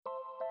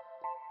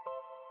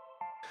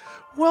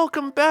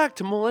Welcome back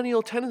to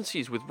Millennial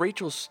Tendencies with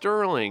Rachel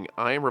Sterling.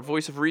 I am her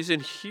voice of reason,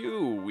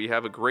 Hugh. We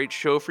have a great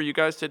show for you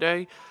guys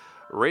today.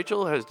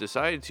 Rachel has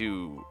decided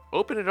to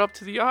open it up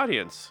to the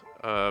audience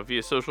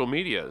via social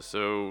media.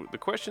 So the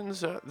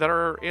questions that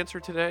are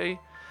answered today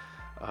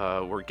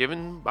were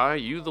given by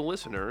you, the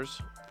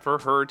listeners, for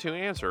her to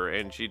answer.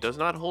 And she does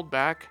not hold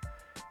back.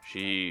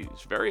 She's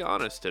very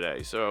honest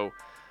today. So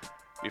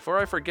before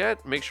I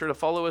forget, make sure to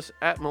follow us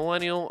at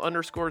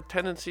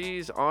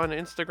millennial_tendencies on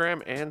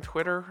Instagram and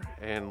Twitter,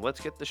 and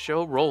let's get the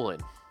show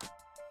rolling.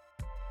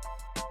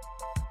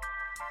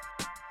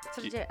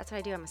 That's what I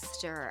do. I'm a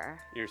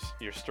stirrer.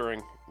 You're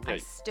stirring. I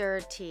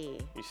stir tea.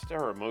 You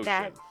stir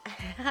emotion.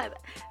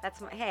 That's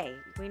my. Hey,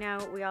 we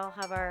know we all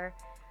have our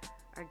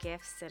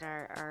gifts and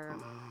our.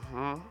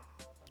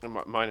 And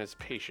mine is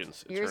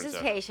patience. Yours is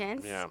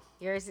patience. Yeah.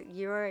 You're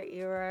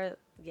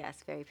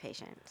yes, very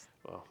patient.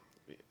 Well.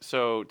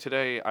 So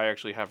today I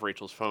actually have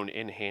Rachel's phone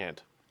in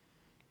hand.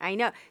 I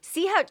know.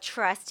 See how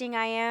trusting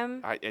I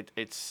am?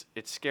 It's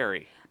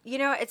scary. You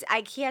know,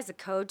 he has a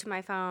code to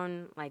my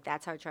phone. Like,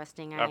 that's how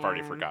trusting I am. I've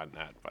already forgotten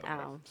that, by the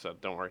way. So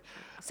don't worry.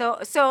 So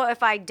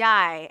if I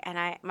die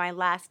and my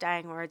last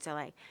dying words are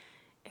like,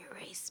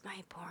 erase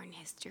my porn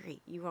history,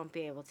 you won't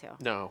be able to.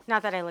 No.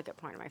 Not that I look at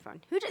porn on my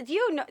phone. Do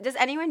you know? Does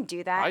anyone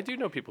do that? I do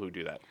know people who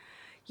do that.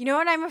 You know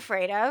what I'm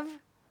afraid of?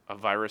 A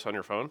virus on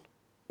your phone?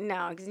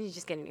 No, because you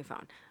just get a new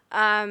phone.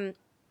 I'm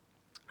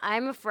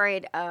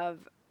afraid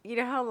of, you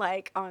know how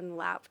like on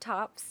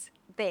laptops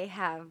they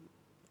have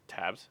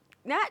tabs?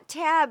 Not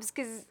tabs,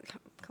 because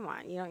come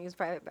on, you don't use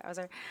private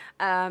browser.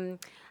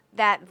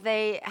 That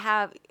they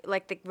have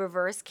like the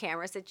reverse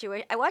camera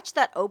situation. I watched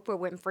that Oprah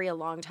Winfrey a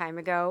long time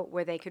ago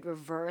where they could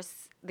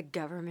reverse the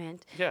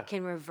government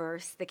can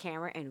reverse the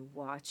camera and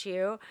watch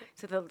you.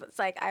 So it's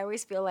like I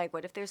always feel like,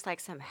 what if there's like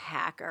some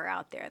hacker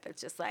out there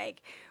that's just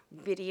like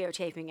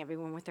videotaping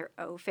everyone with their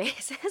O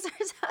faces or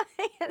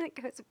something, and it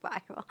goes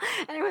viral,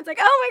 and everyone's like,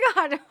 "Oh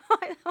my god!"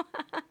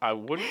 I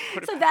wouldn't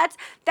put it. So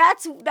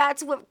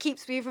that's what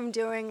keeps me from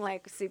doing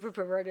like super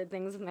perverted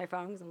things with my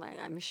phone. 'Cause I'm like,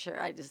 I'm sure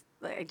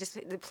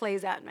it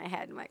plays out in my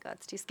head. I'm like, oh,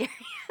 it's too scary.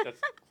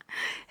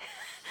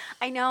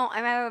 I know. I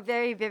have a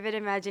very vivid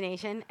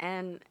imagination,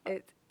 and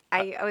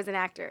I was an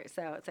actor,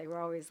 so it's like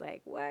we're always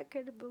like, what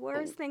could the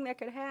worst thing that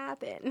could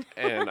happen?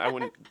 And I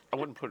wouldn't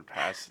put it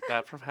past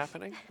that from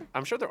happening.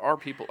 I'm sure there are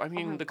people. I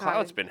mean, the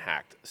cloud's been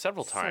hacked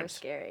several times. So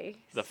scary.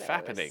 The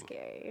fappening.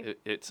 Scary.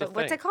 It's a thing.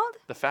 What's it called?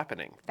 The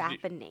fappening.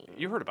 Fappening.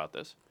 You heard about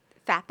this?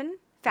 Fappen?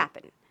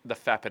 Fappen. The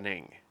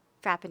fappening.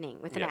 Fappening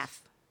with an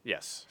F.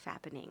 Yes.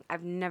 Fappening.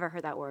 I've never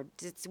heard that word.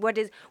 What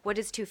is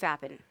to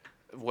fappen?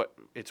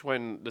 It's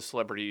when the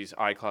celebrities'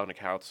 iCloud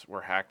accounts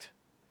were hacked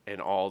and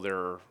all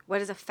their.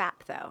 What is a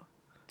fap though?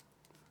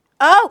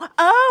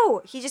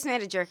 Oh! He just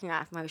made a jerking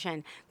off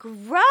motion.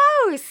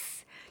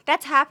 Gross.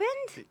 That's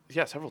happened?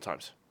 Yeah, several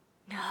times.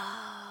 No.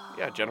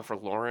 Yeah, Jennifer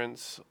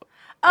Lawrence.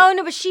 Oh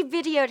no, but she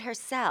videoed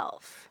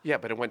herself. Yeah,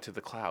 but it went to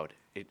the cloud.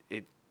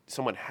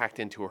 Someone hacked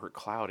into her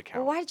cloud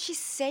account. Well, why did she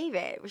save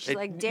it? Was she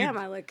like, damn,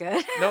 I look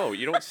good? No,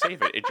 you don't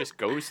save it. It just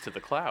goes to the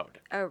cloud.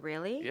 Oh,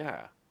 really?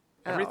 Yeah.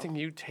 Everything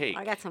you take.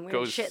 I got some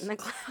weird shit in the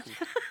cloud.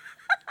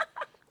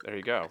 There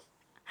you go.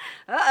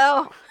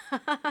 Uh-oh.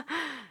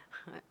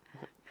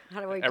 How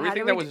do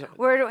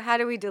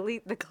we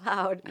delete the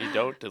cloud? You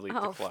don't delete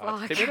the cloud.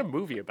 Fuck. They made a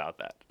movie about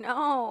that.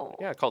 No.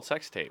 Yeah, called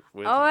Sex Tape.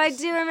 I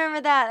do remember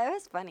that. That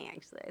was funny,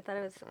 actually. I thought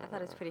it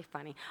was pretty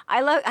funny.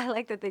 I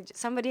like that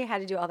somebody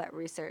had to do all that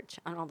research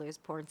on all those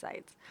porn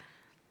sites.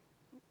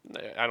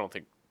 I don't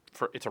think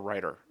it's a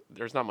writer.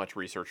 There's not much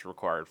research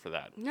required for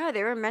that. No,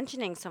 they were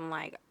mentioning some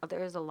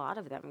there's a lot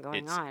of them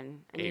going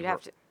on, and you'd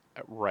have to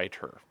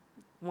writer.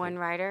 One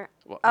writer?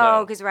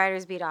 Well, because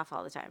writers beat off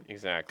all the time.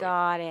 Exactly.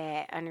 Got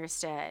it.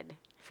 Understood.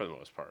 For the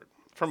most part.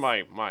 From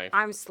my.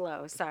 I'm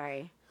slow.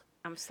 Sorry.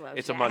 I'm slow.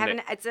 It's a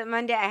Monday. It's a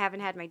Monday. I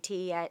haven't had my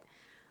tea yet.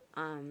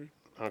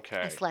 Okay.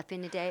 I slept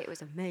in today. It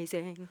was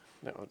amazing.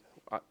 No.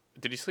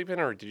 Did you sleep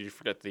in, or did you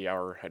forget the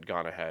hour had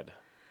gone ahead?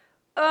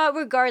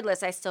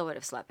 Regardless, I still would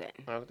have slept in.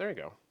 There you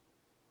go.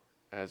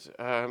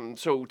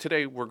 So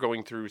today we're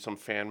going through some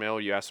fan mail.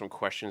 You asked some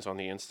questions on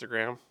the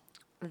Instagram.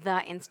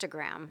 The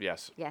Instagram.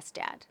 Yes. Yes,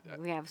 Dad.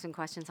 We have some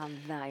questions on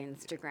the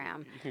Instagram.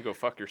 You can go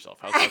fuck yourself.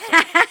 How's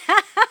that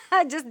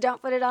sound? Just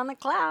don't put it on the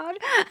cloud.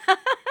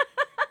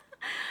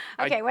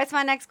 Okay, what's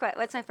my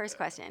first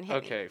question?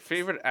 Hit me.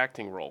 Favorite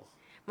acting role?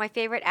 My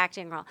favorite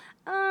acting role.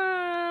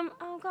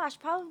 Oh gosh,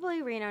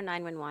 probably Reno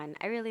 911.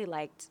 I really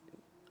liked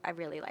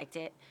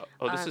it.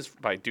 This is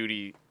by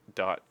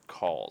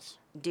Duty.calls.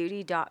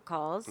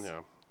 Duty.calls?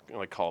 Yeah,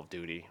 like Call of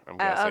Duty, I'm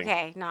guessing.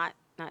 Okay, not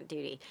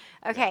Duty.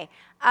 Okay,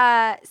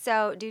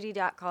 so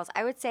Duty.calls.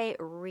 I would say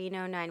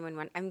Reno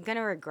 911. I'm going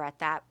to regret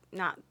that,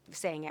 not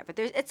saying it, but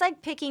it's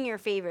like picking your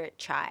favorite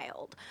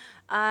child.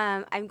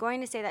 I'm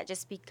going to say that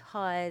just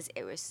because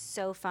it was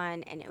so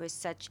fun, and it was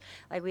such,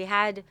 like, we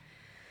had,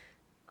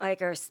 like,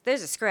 there's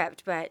a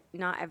script, but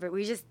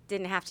we just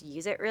didn't have to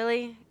use it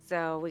really.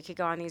 So we could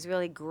go on these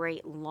really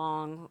great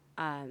long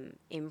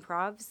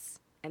improvs.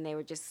 and they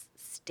would just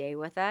stay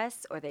with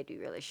us, or they'd be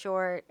really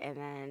short, and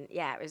then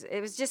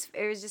it was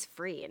just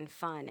free and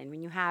fun. And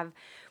when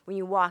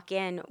you walk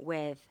in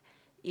with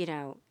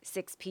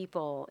 6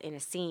 people in a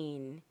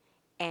scene,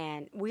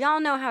 and we all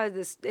know how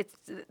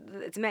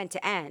it's meant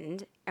to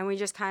end, and we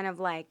just kind of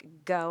like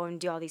go and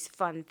do all these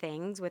fun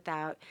things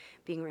without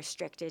being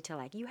restricted to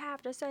like, you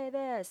have to say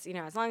this,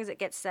 as long as it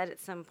gets said at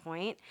some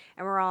point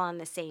and we're all on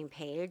the same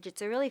page.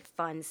 It's a really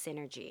fun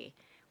synergy,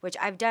 which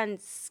I've done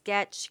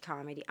sketch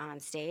comedy on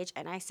stage,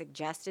 and I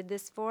suggested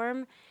this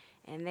form,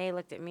 and they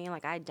looked at me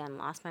like I'd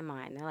lost my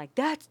mind. They're like,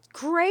 that's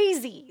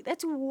crazy,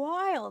 that's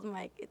wild. I'm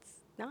like, it's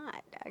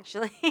not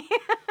actually.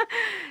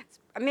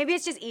 Maybe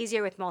it's just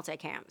easier with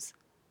multicams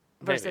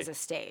versus Maybe. a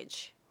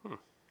stage.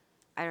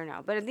 I don't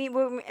know, but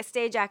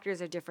stage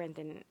actors are different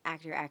than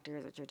actors,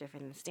 which are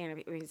different than stand-up.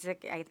 I mean,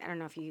 I don't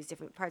know if you use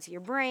different parts of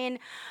your brain.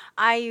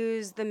 I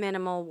use the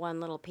minimal one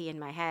little P in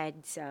my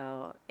head,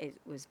 so it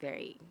was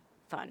very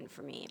fun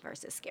for me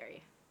versus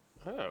scary.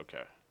 Oh,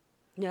 okay.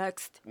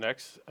 Next,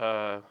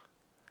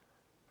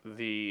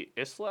 the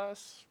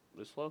Islas,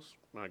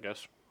 I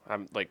guess.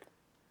 I'm like,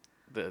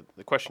 the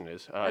question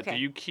is, Okay. do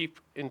you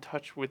keep in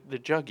touch with the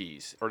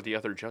Juggies or the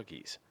other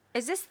Juggies?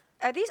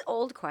 are these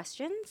old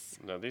questions?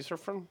 No, these are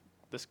from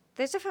this.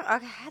 There's different.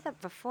 Okay, I had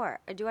that before.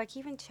 Do I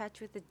keep in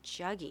touch with the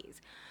Juggies?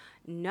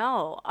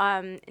 No.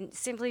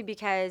 Simply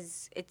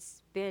because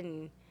it's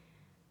been.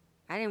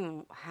 I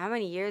didn't. How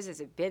many years has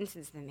it been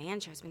since the Man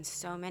Show? It's been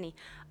so many.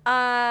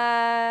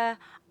 I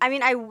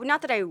mean,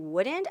 not that I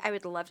wouldn't. I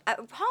would love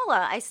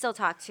Paula. I still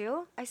talk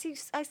to. I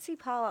see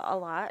Paula a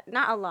lot.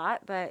 Not a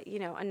lot, but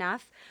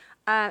enough.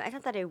 I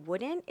thought that I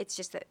wouldn't. It's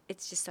just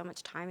so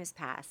much time has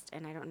passed,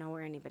 and I don't know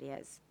where anybody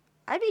is.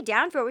 I'd be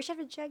down for it. We should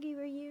have a Juggy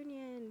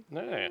reunion.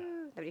 Yeah.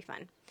 Woo. That'd be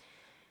fun.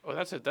 Oh,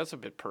 that's a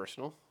bit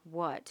personal.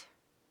 What?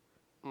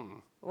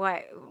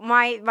 What?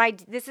 My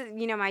this is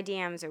my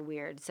DMs are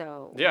weird.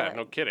 So Yeah, what?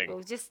 no kidding.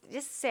 Well, just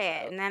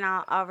say it, and then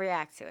I'll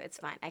react to it. It's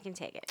fine. I can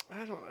take it.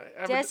 I don't.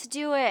 Just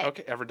do it.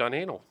 Okay, ever done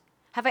anal?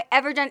 Have I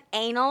ever done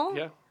anal?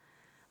 Yeah.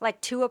 Like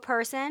to a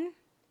person?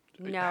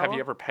 No. Have you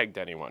ever pegged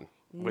anyone?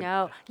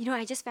 No.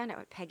 I just found out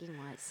what pegging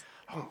was.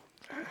 Oh.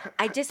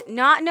 I just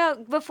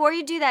no. Before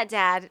you do that,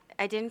 Dad,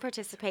 I didn't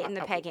participate in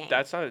the pegging.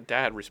 That's not a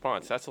dad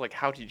response. That's like,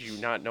 how did you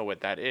not know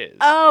what that is?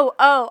 Oh,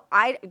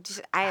 I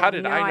How have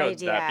did no I know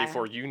idea. that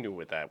before you knew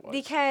what that was?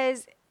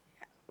 Because.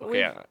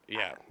 Okay,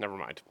 yeah, never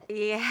mind.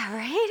 Yeah,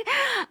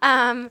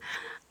 right.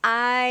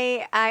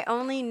 I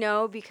only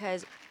know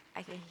because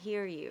I can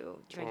hear you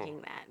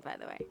drinking that. By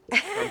the way.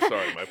 I'm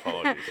sorry, my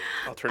apologies.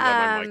 I'll turn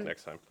down my mic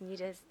next time. You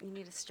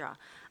need a straw.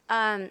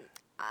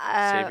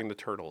 Saving the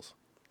turtles.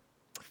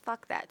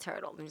 Fuck that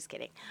turtle. I'm just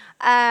kidding.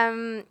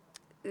 I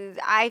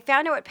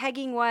found out what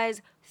pegging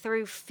was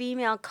through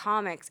female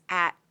comics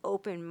at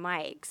open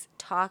mics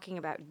talking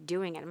about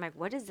doing it. I'm like,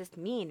 what does this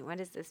mean?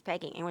 What is this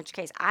pegging? In which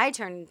case, I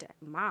turned to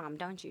Mom,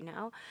 don't you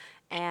know?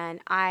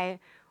 And I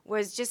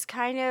was just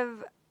kind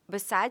of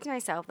besides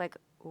myself, like,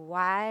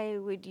 why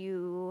would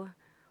you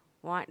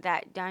want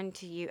that done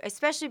to you?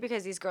 Especially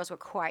because these girls were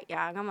quite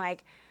young. I'm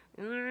like,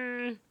 I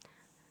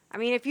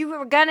mean, if you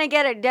were gonna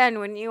get it done,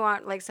 wouldn't you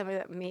want like somebody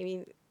that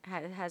maybe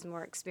has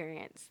more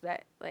experience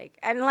that like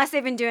unless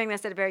they've been doing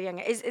this at a very young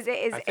age. I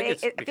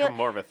think it's become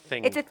more of a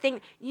thing. It's a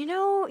thing.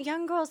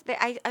 Young girls.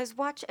 I was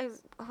watching.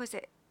 What was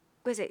it?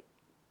 Was it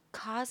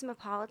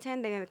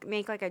Cosmopolitan? They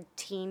make like a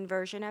teen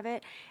version of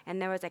it, and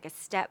there was like a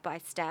step by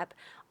step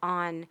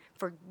on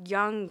for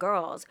young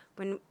girls.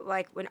 When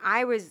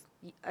I was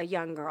a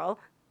young girl,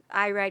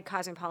 I read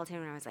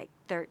Cosmopolitan when I was like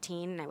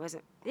 13, and I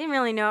didn't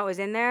really know it was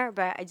in there,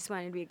 but I just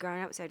wanted to be a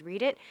grown-up, so I'd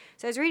read it.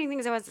 So I was reading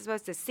things I wasn't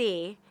supposed to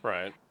see.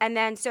 Right. And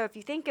then, so if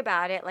you think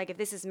about it, like if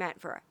this is meant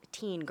for a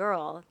teen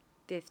girl,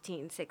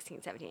 15,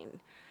 16,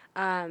 17,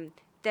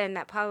 then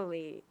that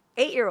probably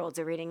 8-year-olds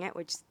are reading it,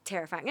 which is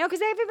terrifying. Because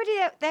everybody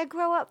that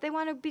grow up, they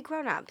want to be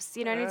grown-ups,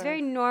 and it's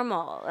very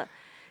normal.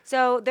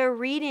 So they're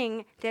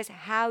reading this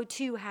how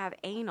to have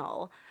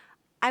anal.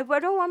 I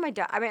don't want my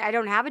daughter. I mean, I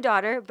don't have a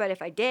daughter, but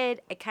if I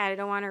did, I kind of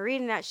don't want her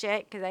reading that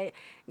shit because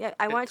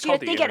I want you to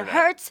think it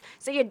hurts,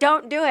 so you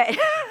don't do it.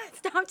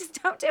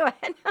 Just don't do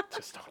it.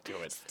 Just don't do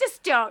it.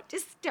 Just don't.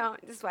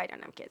 This is why I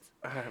don't have kids.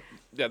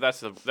 Yeah,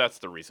 that's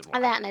the reason why.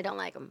 That and I don't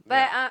like them.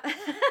 But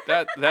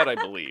that I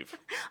believe.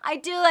 I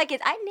do like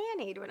it. I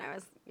nannied when I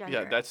was younger.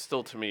 Yeah, that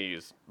still to me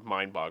is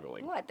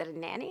mind-boggling. What? That I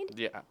nannied?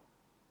 Yeah.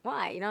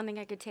 Why? You don't think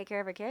I could take care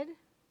of a kid?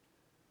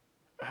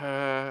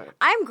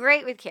 I'm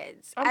great with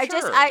kids.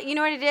 sure. You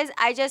know what it is?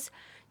 I just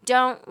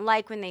don't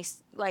like when they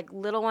like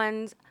little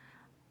ones.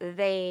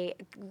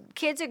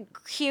 Kids are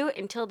cute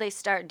until they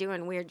start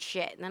doing weird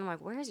shit, and then I'm like,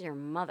 where's your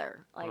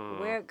mother? Like,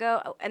 where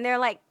go? And they're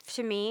like,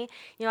 to me,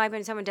 like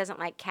when someone doesn't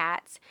like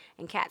cats,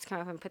 and cats come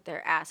up and put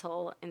their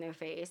asshole in their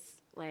face,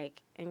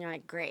 like, and you're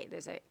like, great,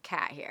 there's a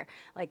cat here.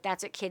 Like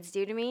that's what kids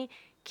do to me.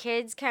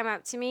 Kids come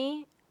up to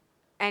me.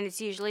 And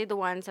it's usually the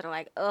ones that are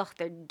like, ugh,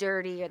 they're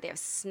dirty, or they have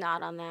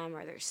snot on them,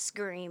 or they're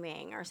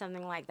screaming, or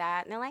something like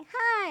that. And they're like,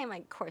 hi. I'm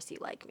like, of course you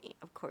like me.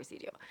 Of course you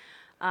do.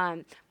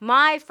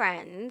 My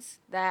friends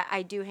that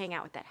I do hang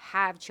out with that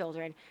have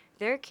children,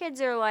 their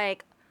kids are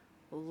like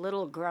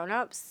little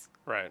grown-ups.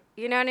 Right.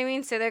 You know what I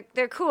mean? So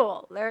they're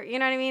cool. You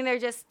know what I mean? They're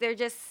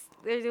a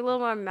little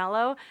more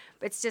mellow.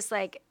 But it's just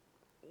like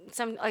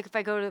if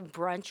I go to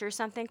brunch or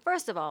something.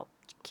 First of all,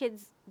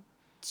 kids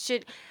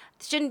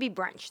shouldn't be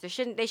brunch. They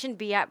shouldn't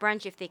be at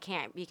brunch if they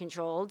can't be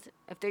controlled.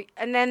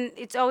 And then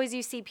it's always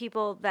you see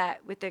people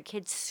that with their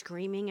kids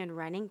screaming and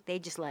running, they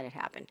just let it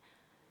happen.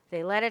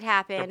 They let it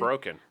happen. They're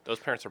broken. Those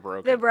parents are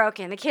broken. They're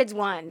broken. The kids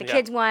won. The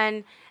kids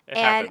won. It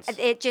happens.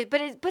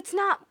 But it's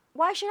not.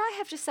 Why should I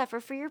have to suffer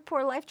for your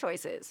poor life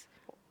choices?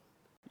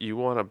 You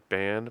want to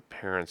ban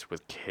parents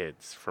with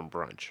kids from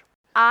brunch?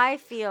 I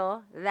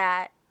feel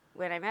that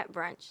when I'm at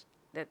brunch,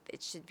 that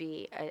it should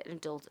be an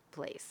adult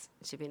place.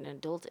 It should be an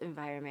adult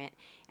environment.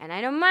 And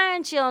I don't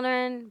mind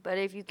children, but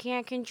if you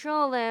can't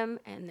control them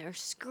and they're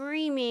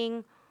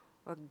screaming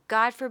or,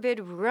 God forbid,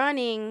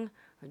 running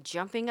or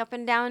jumping up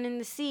and down in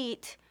the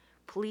seat,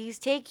 please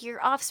take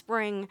your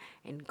offspring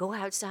and go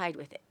outside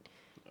with it.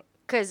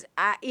 Because,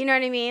 you know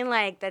what I mean?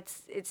 Like,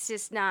 it's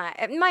just not.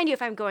 Mind you,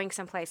 if I'm going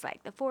someplace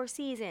like the Four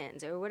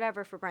Seasons or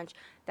whatever for brunch,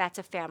 that's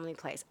a family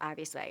place.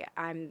 Obviously,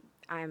 I'm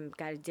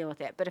got to deal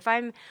with it. But if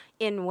I'm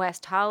in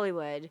West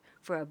Hollywood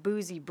for a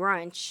boozy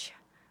brunch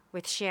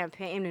with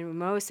champagne and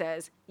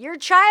mimosas, your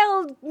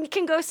child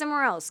can go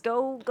somewhere else.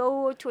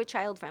 Go to a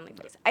child-friendly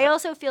place. I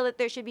also feel that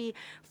there should be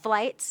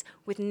flights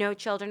with no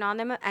children on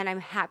them, and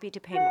I'm happy to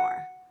pay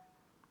more.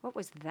 What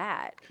was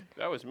that?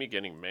 That was me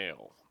getting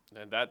mail.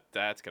 And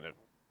that's going to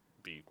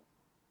be...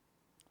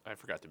 I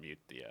forgot to mute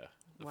the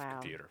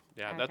computer.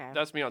 Yeah, Okay.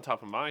 that's me on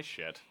top of my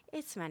shit.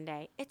 It's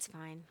Monday. It's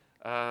fine.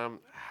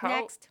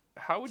 Next.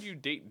 How would you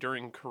date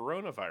during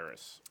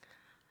coronavirus?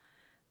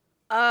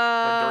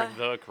 Or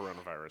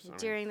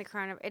during the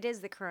coronavirus? It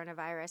is the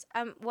coronavirus.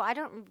 Well, I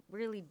don't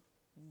really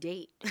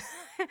date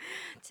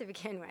to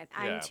begin with.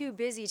 I'm too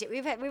busy to.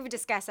 We've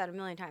discussed that a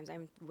million times.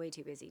 I'm way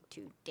too busy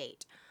to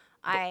date.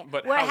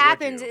 But what how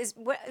happens would you? is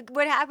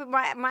what happened.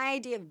 My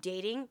idea of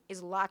dating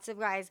is lots of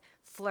guys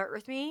flirt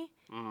with me,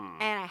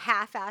 and I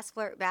half-ass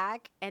flirt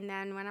back, and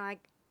then when I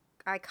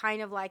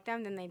kind of like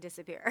them, then they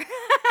disappear.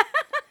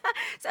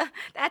 So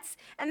that's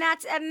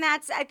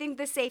I think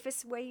the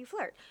safest way you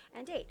flirt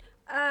and date.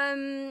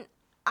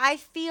 I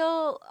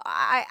feel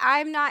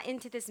I'm not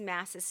into this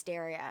mass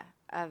hysteria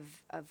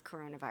of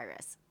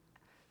coronavirus.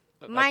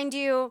 Mind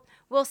you,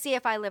 we'll see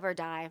if I live or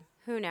die.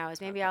 Who knows?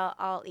 Maybe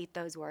I'll eat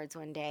those words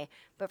one day.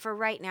 But for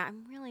right now,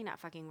 I'm really not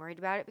fucking worried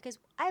about it because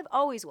I've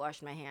always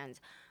washed my hands.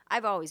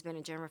 I've always been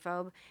a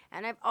germaphobe,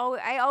 and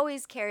I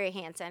always carry a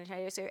hand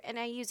sanitizer, and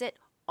I use it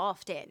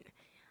often.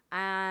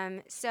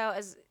 So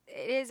as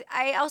it is,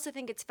 I also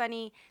think it's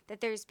funny that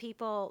there's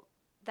people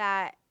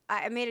that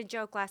I made a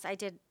joke I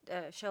did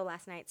a show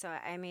last night, so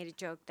I made a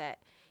joke that,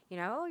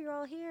 oh, you're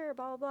all here,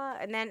 blah, blah, blah.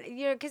 And then,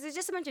 because it's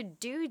just a bunch of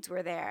dudes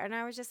were there. And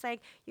I was just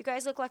like, you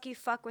guys look like you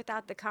fuck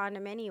without the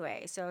condom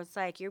anyway. So it's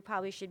like, you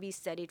probably should be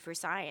studied for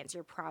science.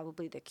 You're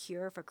probably the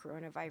cure for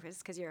coronavirus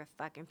because you're a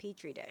fucking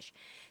petri dish.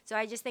 So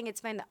I just think it's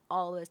fun that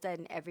all of a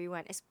sudden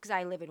everyone, because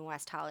I live in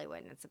West Hollywood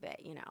and it's a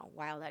bit,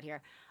 wild out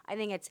here. I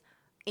think it's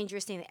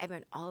interesting that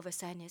everyone all of a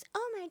sudden is,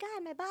 oh my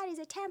God, my body's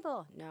a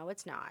temple. No,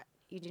 it's not.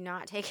 You do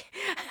not take.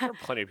 There are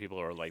plenty of people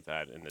who are like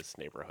that in this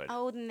neighborhood.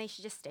 Oh, then they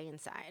should just stay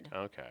inside.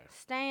 Okay.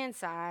 Stay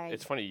inside.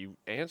 It's funny, you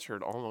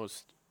answered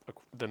almost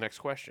the next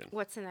question.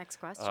 What's the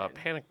next question?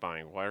 Panic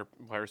buying. Why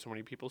are so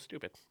many people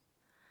stupid?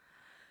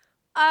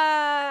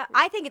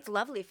 I think it's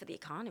lovely for the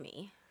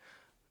economy.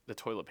 The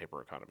toilet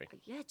paper economy.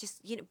 Yeah,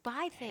 just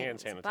buy things. Hand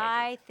sanitizer.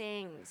 Buy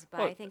things.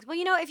 Things. Well,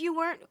 if you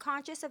weren't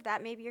conscious of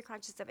that, maybe you're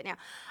conscious of it now.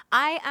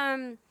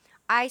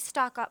 I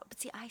stock up. But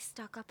see, I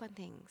stock up on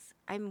things.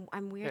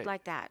 I'm weird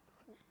like that.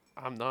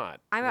 I'm not.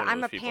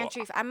 I'm a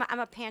pantry. I'm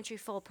a pantry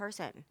full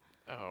person.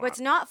 Oh, What's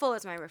not full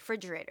is my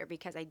refrigerator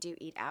because I do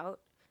eat out,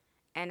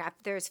 and if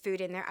there's food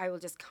in there, I will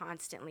just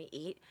constantly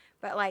eat.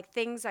 But like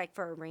things like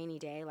for a rainy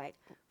day, like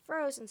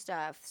frozen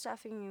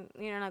stuffing,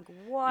 like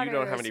water. You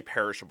don't have any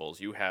perishables.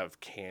 You have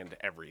canned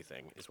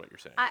everything, is what you're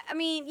saying. I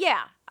mean,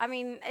 yeah. I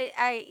mean,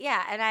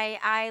 and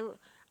I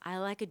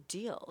like a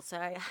deal, so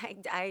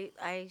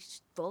I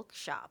bulk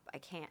shop. I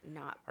can't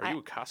not. Are you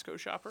a Costco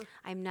shopper?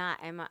 I'm not.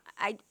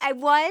 I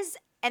was.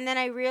 And then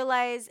I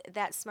realized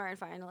that Smart and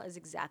Final is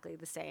exactly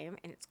the same,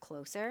 and it's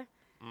closer,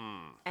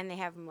 and they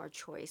have more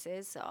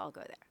choices, so I'll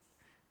go there.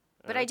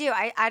 But I do.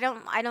 I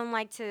don't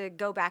like to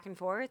go back and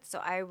forth, so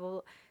I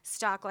will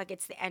stock like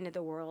it's the end of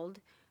the world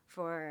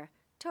for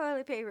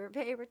toilet paper,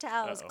 paper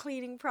towels,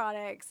 cleaning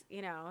products,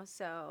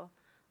 So,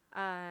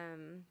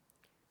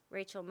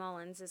 Rachel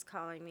Mullins is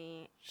calling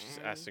me. She's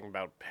asking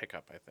about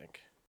pickup, I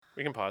think.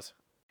 We can pause.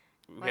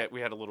 We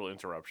had a little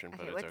interruption,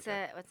 but it's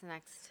okay. What's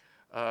next?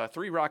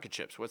 3 rocket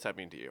ships. What's that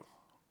mean to you?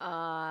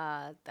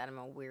 That I'm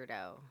a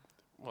weirdo.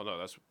 Well, no,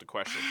 that's the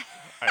question.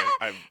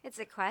 It's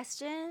a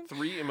question?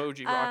 3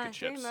 emoji rocket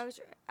ships. 3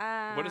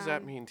 emoji. What does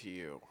that mean to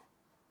you?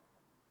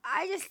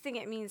 I just think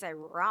it means I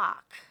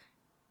rock.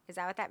 Is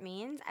that what that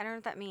means? I don't know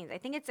what that means. I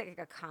think it's like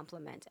a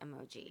compliment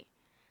emoji.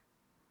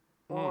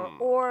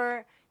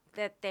 Or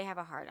that they have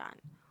a heart on.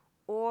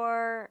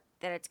 Or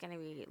that it's going to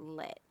be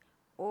lit.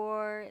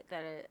 or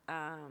that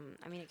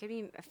I mean, it could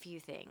be a few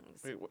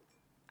things. Wait,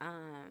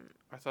 Um,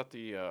 I thought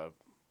the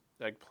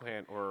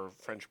eggplant or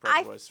French bread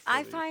I, was.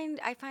 I find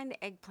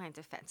the eggplant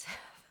offensive.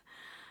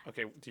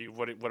 Okay.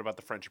 What about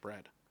the French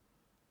bread?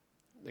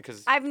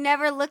 Because I've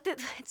never looked at.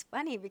 It's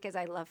funny because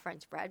I love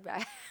French bread,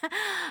 but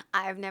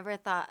I've never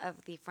thought of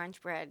the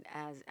French bread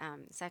as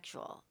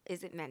sexual.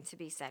 Is it meant to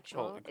be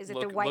sexual? Well, Is it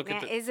look- the white look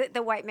at man? the- Is it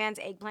the white man's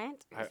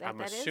eggplant? Is that I'm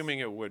that is? assuming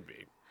it would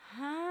be.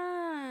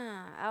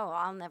 Huh. Oh,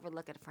 I'll never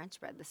look at a French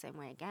bread the same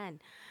way again.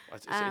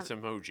 It's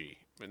emoji.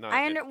 But not,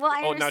 I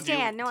Now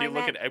understand. do No, you I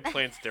look meant- at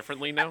eggplants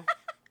differently now?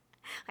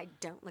 I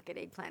don't look at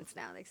eggplants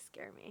now. They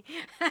scare me.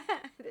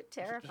 They're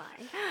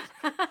terrifying.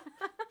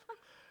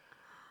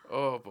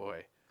 Oh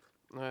boy.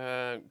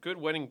 Good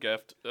wedding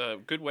gift.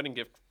 Good wedding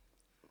gift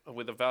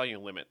with a value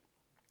limit.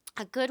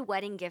 A good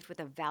wedding gift with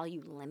a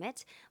value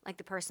limit, like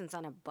the person's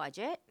on a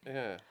budget.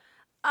 Yeah.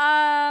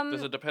 Um,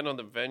 Does it depend on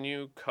the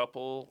venue,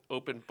 couple,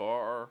 open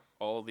bar,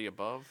 all of the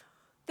above?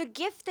 the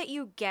gift that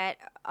you get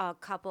a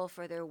couple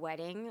for their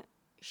wedding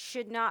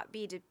should not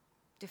be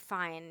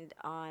defined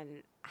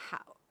on how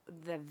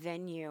the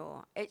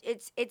venue.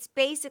 It's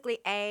basically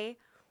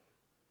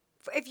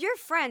if you're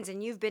friends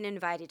and you've been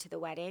invited to the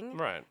wedding,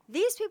 Right.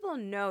 these people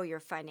know your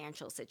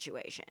financial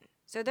situation.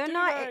 So they're Do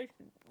not they?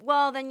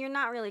 well, then you're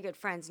not really good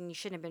friends and you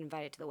shouldn't have been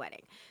invited to the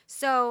wedding.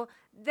 So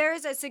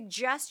there's a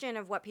suggestion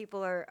of what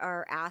people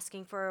are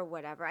asking for or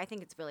whatever. I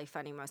think it's really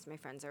funny. Most of my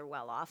friends are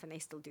well off and they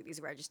still do these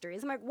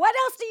registries. I'm like, what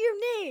else do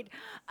you need?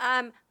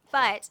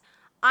 But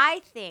I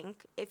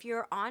think if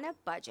you're on a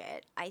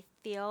budget, I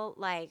feel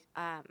like,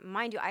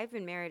 mind you, I've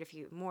been married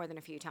more than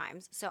a few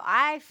times. So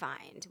I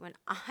find when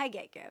I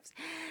get gifts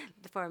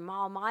for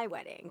all my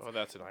weddings, Oh,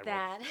 that's an eye roll.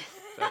 that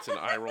That's an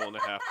eye roll and a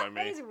half by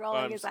me. He's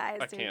rolling his eyes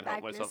I to can't the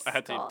help back of his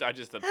myself. skull. I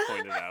just had to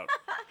point it out.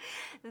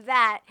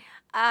 that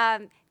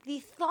the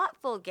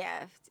thoughtful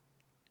gift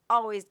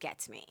always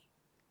gets me.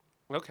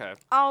 Okay.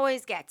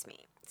 Always gets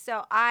me.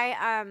 So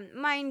I,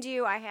 mind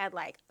you, I had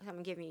like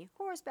someone give me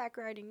horseback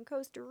riding in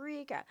Costa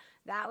Rica.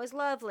 That was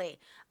lovely.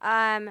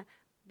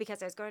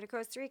 Because I was going to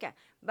Costa Rica.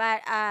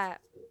 But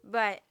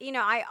you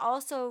know, I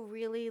also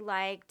really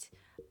liked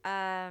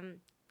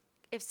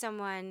if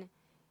someone,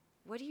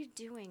 what are you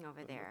doing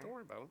over there? Don't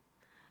worry about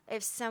it.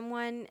 If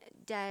someone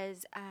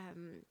does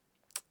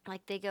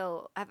like they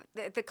go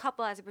the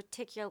couple has a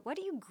particular, what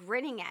are you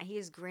grinning at? He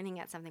is grinning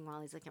at something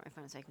while he's looking at my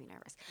phone. It's making me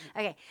nervous.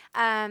 Okay.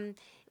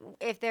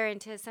 If they're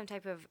into some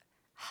type of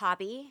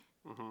hobby,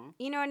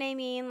 you know what I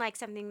mean, like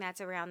something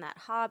that's around that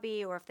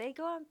hobby, or if they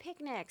go on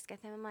picnics,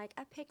 get them like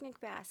a picnic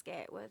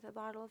basket with a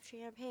bottle of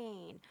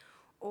champagne,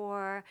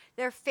 or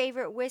their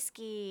favorite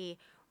whiskey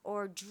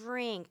or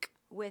drink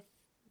with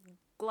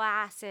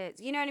glasses.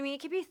 You know what I mean? It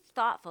could be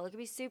thoughtful. It could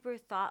be super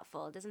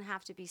thoughtful. It doesn't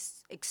have to be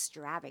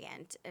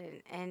extravagant.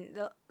 And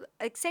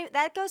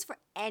that goes for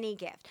any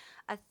gift.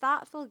 A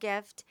thoughtful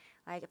gift,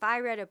 like if I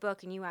read a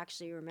book and you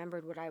actually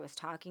remembered what I was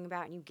talking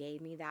about and you gave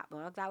me that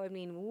book, that would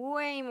mean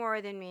way more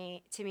to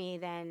me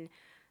than,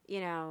 you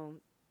know,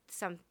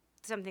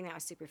 something that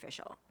was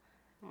superficial.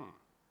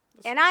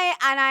 And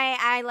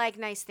I like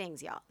nice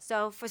things, y'all.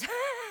 So for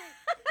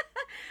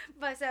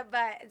but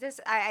this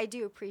I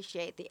do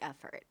appreciate the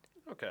effort.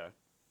 Okay.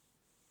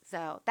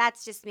 So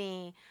that's just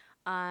me.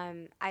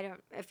 I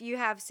don't. If you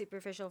have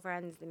superficial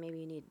friends, then maybe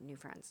you need new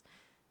friends.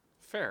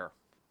 Fair.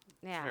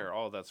 Yeah. Fair.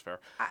 All that's fair.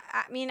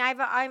 I mean, I've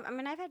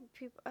had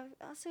people.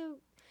 Also,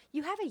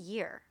 you have a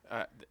year.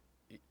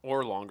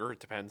 Or longer. It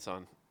depends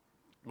on.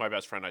 My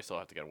best friend, I still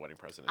have to get a wedding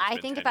present. I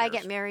think if I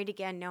get married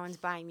again, no one's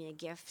buying me a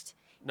gift.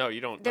 No, you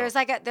don't. There's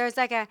no.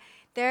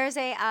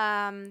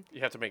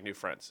 You have to make new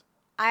friends.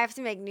 I have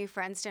to make new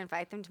friends to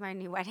invite them to my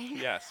new wedding.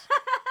 Yes.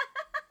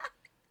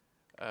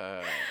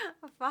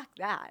 Fuck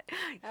that.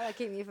 That'll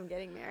keep me from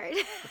getting married.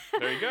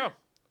 There you go.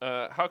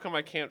 How come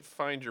I can't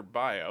find your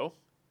bio?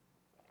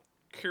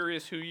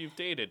 Curious who you've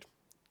dated.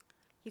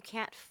 You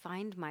can't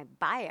find my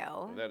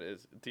bio. That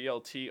is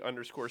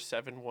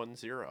DLT_710.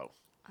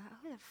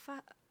 Who the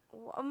fuck?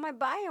 My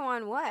bio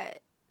on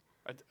what?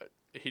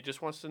 He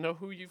just wants to know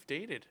who you've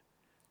dated.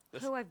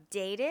 Who I've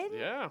dated?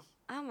 Yeah.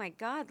 Oh my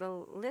God, the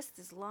list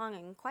is long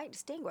and quite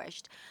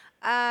distinguished.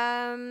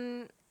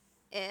 Can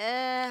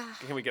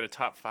we get a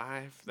top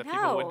 5 that No.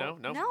 people would know?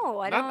 No,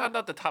 I don't.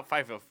 Not the top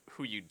 5 of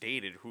who you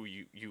dated, who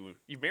you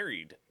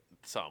married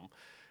some.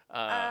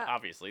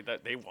 Obviously,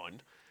 that they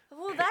won.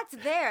 Well, that's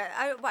there.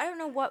 I don't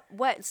know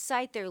what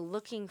site they're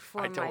looking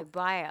for my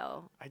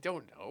bio. I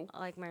don't know.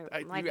 Like my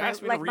you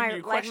asked me to read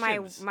you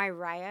questions. my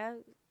Raya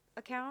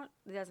account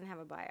doesn't have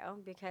a bio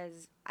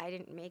because I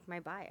didn't make my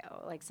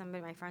bio. Like some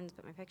of my friends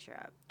put my picture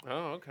up.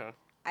 Oh, okay.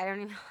 I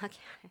don't even look at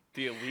it.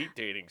 The elite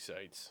dating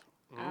sites.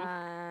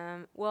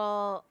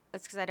 Well,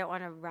 it's because I don't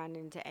want to run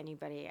into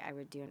anybody I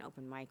would do an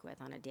open mic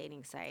with on a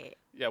dating site.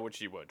 Yeah,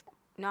 which you would.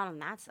 Not on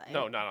that site.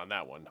 No, not on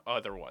that one.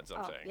 Other ones,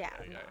 I'm saying. Yeah,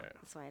 Yeah.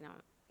 That's why I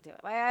don't do it.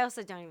 I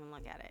also don't even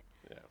look at it.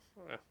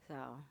 Yeah. So.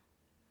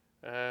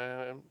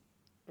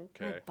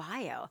 Okay.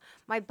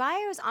 My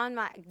bio is on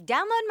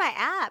download my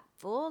app,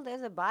 fool.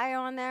 There's a bio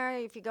on there.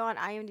 If you go on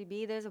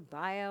IMDb, there's a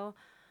bio.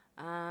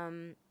 I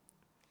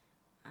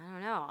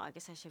don't know. I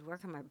guess I should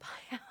work on my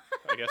bio.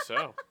 I guess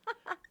so.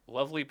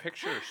 Lovely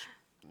pictures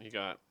you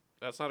got.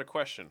 That's not a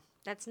question.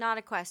 That's not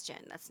a question.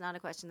 That's not a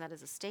question. That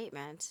is a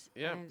statement.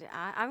 Yeah. And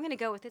I'm going to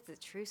go with it's a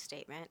true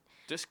statement.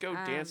 Disco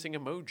dancing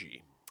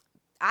emoji.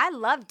 I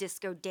love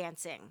disco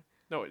dancing.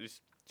 No,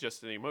 it's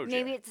just an emoji.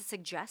 Maybe it's a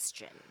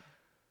suggestion.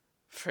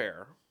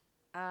 Fair.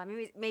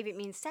 Maybe it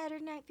means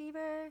Saturday Night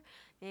Fever.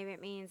 Maybe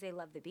it means they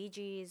love the Bee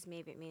Gees.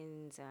 Maybe it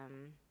means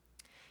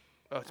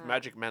Oh, it's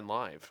Magic Men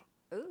Live.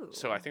 ooh.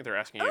 So I think they're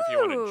asking you if you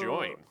want to Ooh,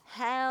 join.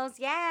 Hells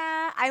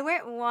yeah. I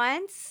went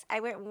once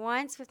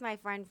with my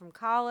friend from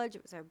college.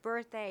 It was her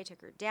birthday. I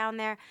took her down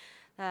there.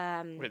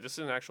 Wait, this is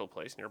an actual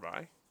place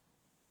nearby?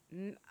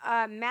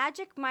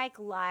 Magic Mike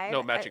Live.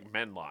 No, Magic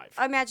Men Live.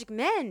 Magic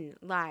Men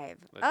Live.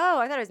 Oh,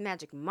 I thought it was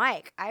Magic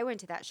Mike. I went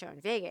to that show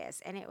in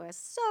Vegas, and it was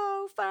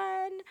so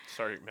fun.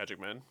 Sorry, Magic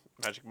Men.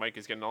 Magic Mike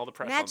is getting all the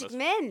press Magic on this.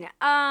 Men.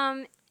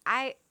 I'm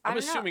don't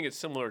assuming know. it's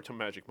similar to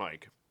Magic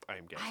Mike. I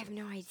am guessing. I have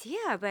no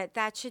idea, but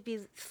that should be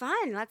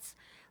fun. Let's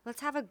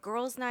have a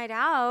girls' night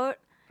out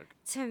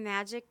to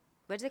Magic.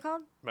 What is it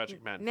called?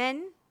 Magic Men.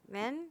 Men.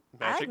 I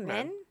Magic like Men.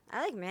 men.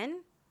 I like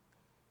men.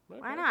 Why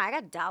Okay. not? I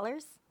got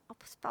dollars.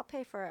 I'll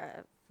pay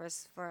for a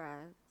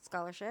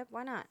scholarship.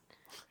 Why not?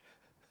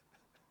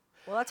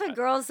 Well, that's what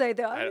girls say,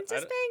 though. I'm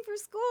just paying for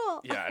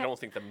school. Yeah, I don't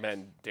think the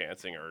men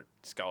dancing are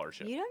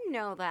scholarship. You don't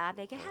know that.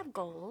 They can have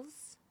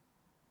goals.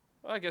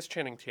 Well, I guess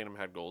Channing Tatum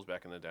had goals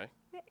back in the day.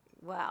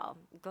 Well,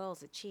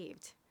 goals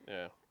achieved.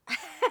 Yeah.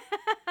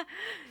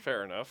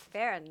 Fair enough.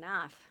 Fair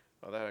enough.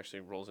 Well, that actually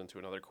rolls into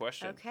another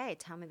question. Okay,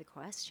 tell me the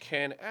question.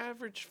 Can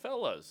average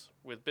fellas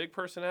with big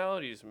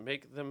personalities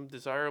make them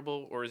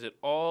desirable, or is it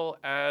all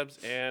abs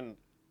and,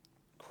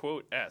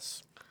 quote,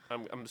 S?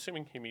 I'm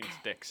assuming he means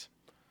dicks.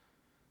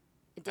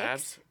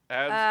 Dicks?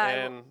 Abs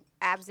and...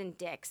 Abs and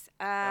dicks.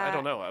 I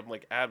don't know. I'm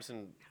like abs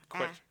and...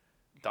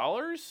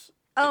 dollars?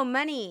 Oh,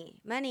 money.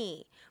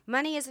 Money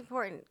is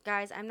important,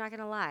 guys. I'm not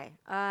going to lie.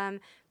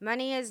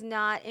 Money is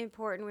not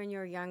important when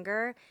you're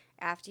younger.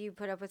 After you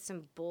put up with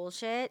some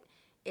bullshit,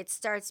 it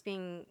starts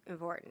being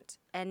important.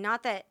 And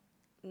not that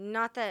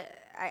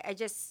I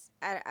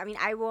mean,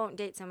 I won't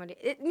date somebody.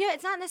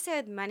 It's not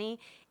necessarily money.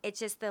 It's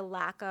just the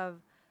lack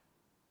of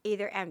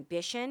either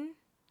ambition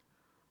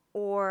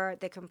or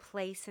the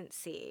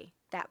complacency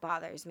that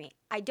bothers me.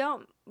 I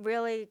don't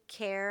really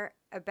care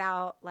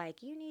about,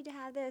 like, you need to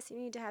have this, you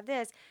need to have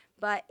this.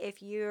 But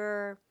if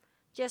you're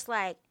just,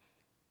 like,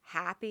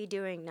 happy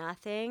doing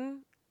nothing,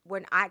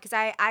 because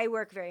I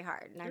work very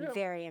hard and I'm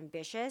very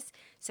ambitious,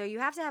 so you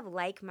have to have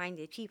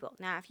like-minded people.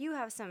 Now, if you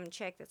have some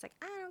chick that's like,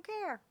 I don't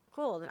care,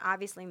 cool, then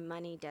obviously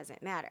money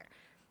doesn't matter.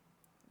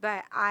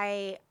 But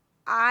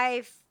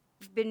I've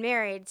been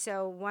married,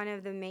 so one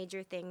of the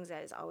major things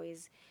that is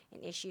always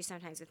an issue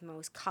sometimes with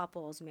most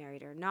couples,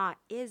 married or not,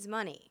 is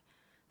money.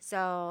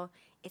 So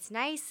it's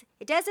nice.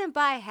 It doesn't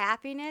buy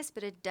happiness,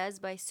 but it does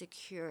buy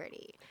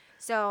security.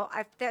 So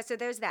so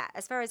there's that.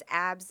 As far as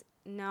abs,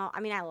 no. I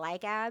mean, I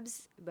like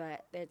abs,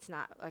 but it's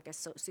not like a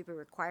super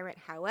requirement.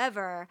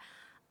 However,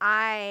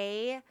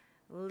 I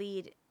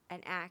lead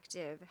an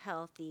active,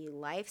 healthy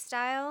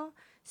lifestyle.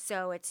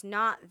 So it's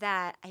not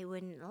that I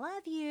wouldn't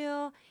love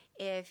you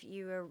if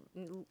you were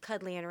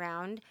cuddling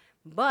around,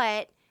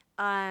 but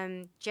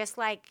just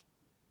like,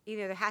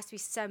 there has to be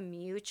some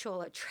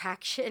mutual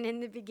attraction in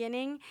the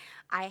beginning.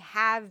 I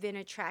have been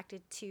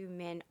attracted to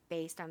men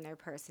based on their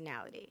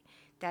personality.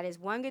 That is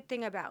one good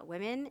thing about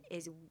women,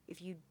 is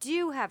if you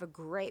do have a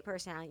great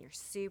personality, you're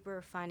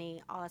super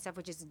funny, all that stuff,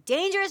 which is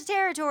dangerous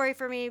territory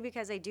for me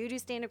because I do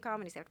stand-up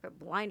comedy, so I have to put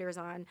blinders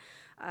on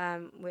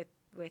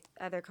with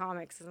other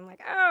comics. And I'm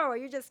like, oh, are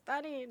you just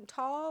funny and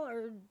tall,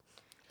 or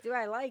do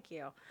I like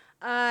you?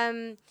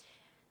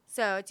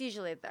 So it's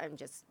usually I'm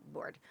just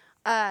bored.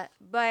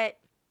 But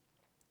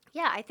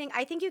yeah, I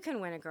think you can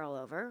win a girl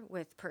over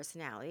with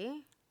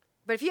personality.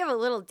 But if you have a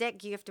little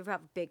dick, you have to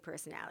have a big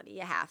personality.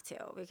 You have to,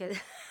 because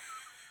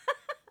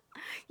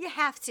you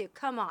have to.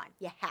 Come on,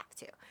 you have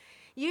to.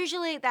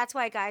 Usually, that's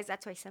why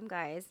some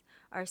guys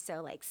are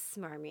so, like,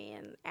 smarmy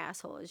and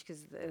assholeish,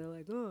 because they're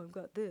like, oh, I've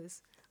got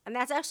this. And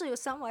that's actually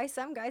why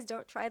some guys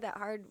don't try that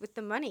hard with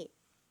the money.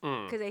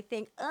 Because they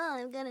think, oh,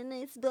 I've got a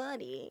nice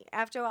body.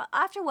 After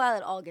a while,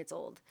 it all gets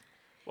old.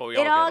 Well,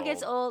 It all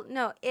gets old.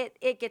 No,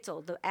 it gets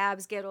old. The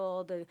abs get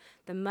old.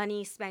 The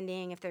money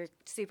spending, if they're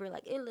super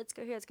like, let's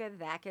go here, let's go there,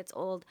 that gets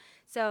old.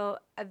 So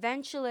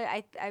eventually,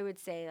 I would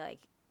say, like,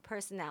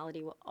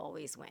 personality will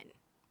always win.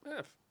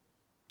 Yeah,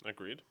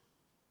 agreed.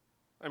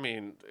 I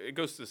mean, it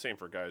goes to the same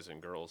for guys and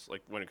girls.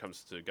 Like, when it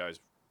comes to guys,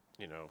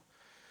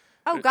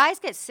 Oh, guys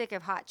get sick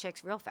of hot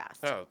chicks real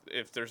fast. Oh,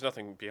 if there's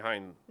nothing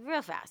behind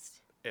Real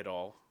fast. it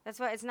all. That's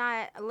why it's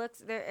not looks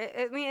there.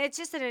 I mean, it's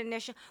just an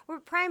initial. We're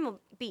primal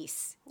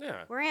beasts.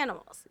 Yeah. We're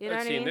animals. You know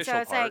That's what I the mean? So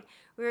initial it's part. like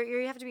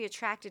you have to be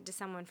attracted to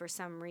someone for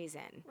some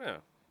reason.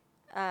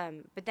 Yeah.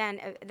 But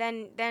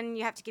then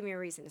you have to give me a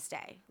reason to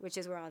stay, which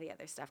is where all the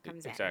other stuff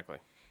comes Exactly.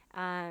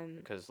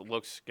 Because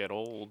looks get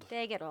old.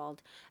 They get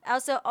old.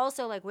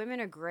 Also, like, women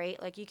are great.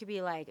 Like, you could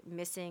be, like,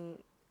 missing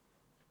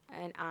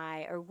and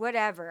I, or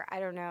whatever, I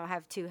don't know,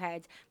 have two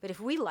heads. But if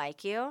we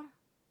like you,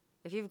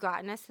 if you've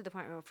gotten us to the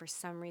point where for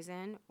some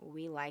reason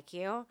we like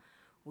you,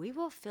 we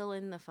will fill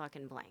in the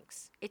fucking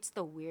blanks. It's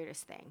the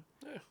weirdest thing.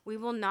 Yeah. We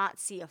will not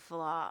see a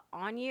flaw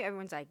on you.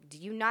 Everyone's like, do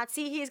you not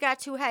see he's got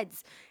two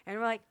heads? And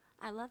we're like,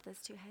 I love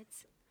those two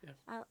heads.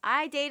 Yeah.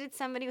 I dated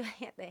somebody who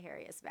had the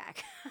hairiest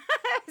back.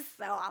 It was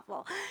so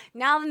awful.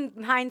 Now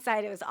in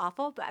hindsight, it was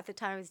awful. But at the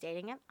time I was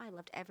dating him, I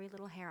loved every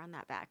little hair on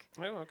that back.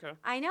 Oh, okay.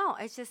 I know.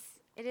 It's just,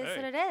 it is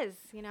what it is,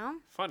 you know?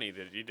 Funny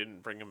that you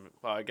didn't bring him.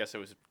 Well, I guess it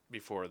was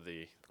before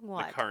the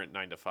What? current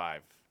 9 to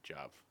 5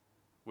 job.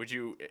 Would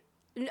you?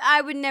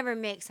 I would never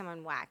make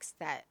someone wax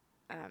that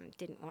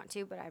didn't want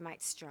to, but I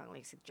might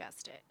strongly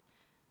suggest it.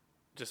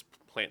 Just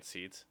plant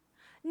seeds.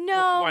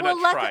 No, Why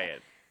not try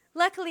it?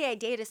 Luckily, I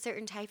date a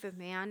certain type of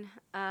man.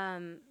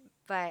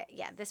 But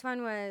yeah, this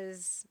one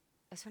was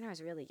when I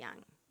was really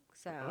young.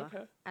 So,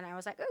 Okay. And I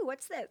was like, "Oh,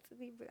 what's this?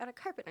 You've got a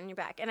carpet on your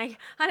back." And I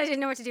kind of didn't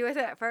know what to do with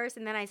it at first,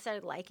 and then I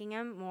started liking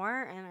him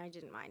more, and I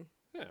didn't mind.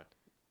 Yeah.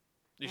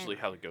 Usually,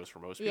 how it goes for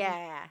most people.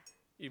 Yeah.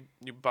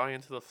 You buy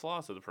into the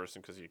flaws of the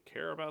person because you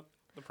care about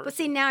the person. But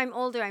see, now I'm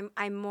older.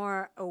 I'm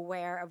more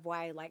aware of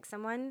why I like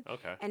someone.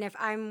 Okay. And if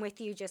I'm with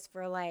you just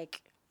for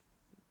like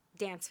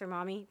dance for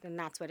mommy, then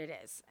that's what it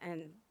is.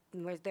 And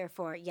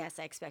therefore, yes,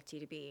 I expect you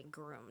to be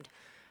groomed.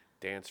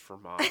 Dance for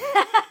mom.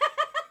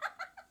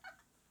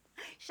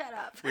 Shut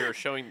up. We are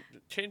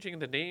changing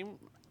the name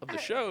of the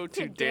show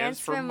to Dance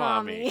for for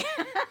Mommy.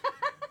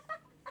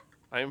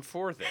 I am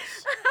for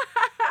this.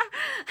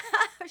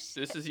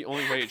 This is the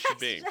only way it should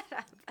be. Shut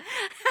up.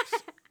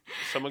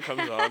 Someone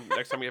comes on,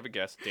 next time we have a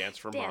guest, Dance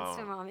for Dance Mom.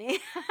 for mommy.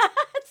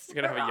 You're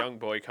going to have a young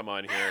boy come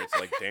on here. It's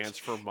like Dance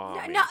for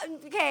Mommy. No,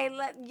 okay,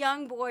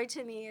 young boy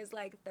to me is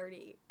like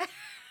 30.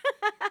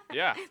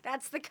 Yeah.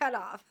 That's the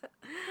cutoff.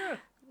 Yeah.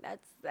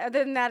 That's other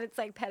than that, it's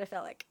like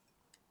pedophilic.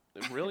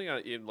 Really,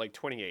 in like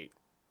 28.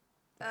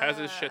 Has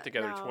his shit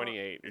together, no.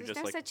 28. You're There's just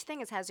no like, such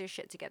thing as has your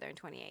shit together in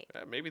 28.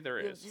 maybe there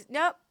is.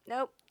 Nope.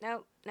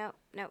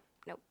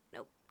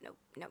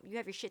 You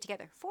have your shit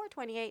together for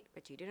 28,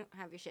 but you don't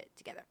have your shit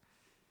together.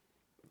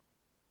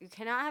 You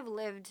cannot have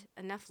lived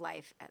enough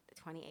life at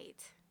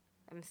 28.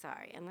 I'm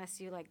sorry, unless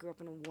you like grew up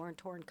in a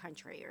war-torn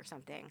country or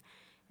something,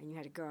 and you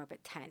had to grow up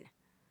at 10.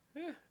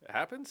 Yeah, it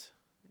happens.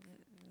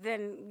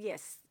 Then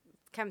yes,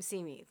 come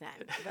see me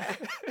then.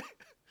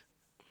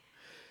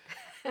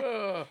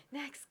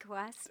 Next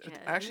question.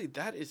 Actually,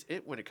 that is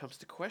it when it comes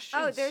to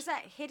questions. Oh, there's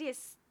that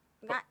hideous.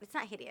 It's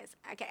not hideous.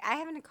 Okay, I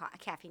haven't a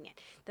caffeine yet.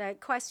 The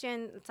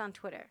question that's on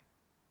Twitter.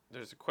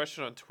 There's a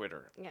question on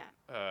Twitter. Yeah.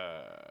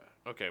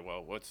 Okay,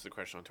 well, what's the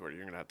question on Twitter?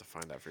 You're going to have to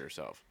find that for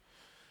yourself.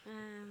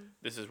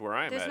 This is where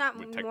I'm There's at not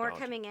with more technology.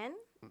 coming in?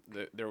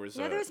 There was.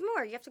 No, there's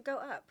more. You have to go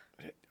up.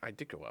 I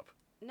did go up.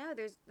 No,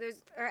 there's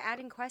are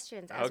adding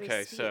questions as we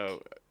speak.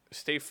 So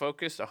stay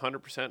focused,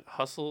 100%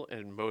 hustle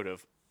and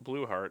motive.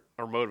 Blue Heart,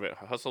 or motivate,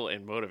 hustle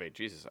and motivate.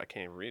 Jesus, I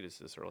can't even read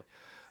this early.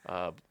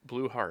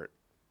 Blue Heart.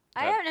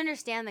 I don't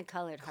understand the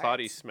colored hearts.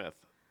 Claudie Smith.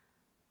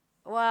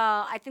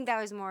 Well, I think that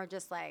was more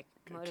just like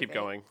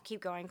motivate.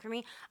 Keep going for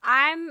me.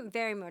 I'm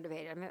very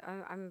motivated.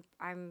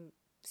 I'm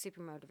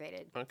super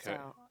motivated. Okay,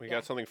 so, we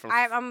got something from.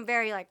 I'm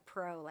very like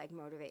pro like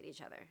motivate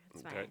each other.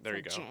 It's my there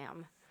you it's go.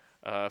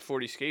 Jam.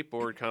 40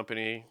 Skateboard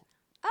Company.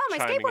 Oh, my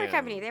chiming skateboard in.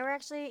 company. They were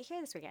actually here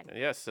this weekend.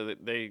 Yes, so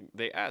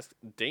they asked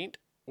Daint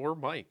or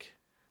Mike.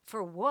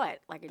 For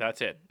what? Like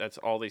That's it. That's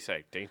all they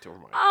say. Daint or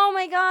Mike. Oh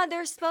my God,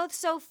 they're both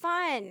so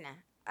fun.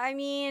 I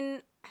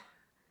mean,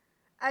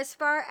 as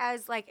far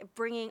as like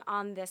bringing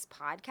on this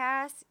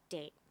podcast,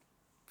 Daint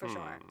for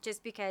sure.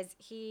 Just because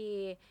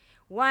I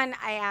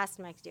asked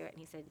Mike to do it, and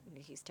he said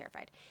he's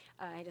terrified.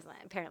 He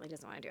apparently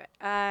doesn't want to do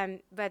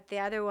it. But the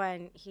other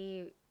one,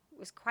 he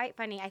was quite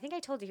funny. I think I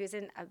told you he was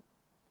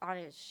on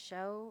a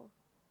show.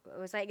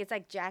 It's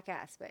like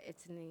Jackass, but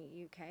it's in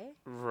the UK.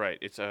 Right.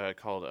 It's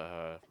called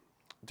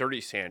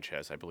Dirty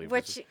Sanchez, I believe.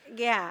 Was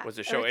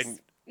the show. And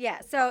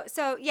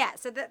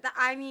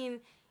I mean,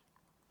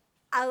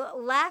 I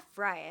laugh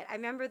riot. I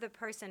remember the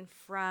person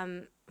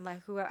from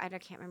like who I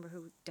can't remember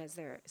who does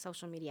their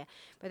social media,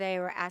 but they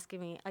were asking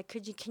me like,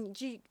 can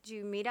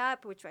you meet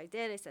up? Which I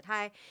did. I said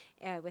hi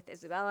with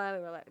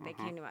Isabella. They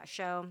came to a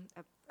show,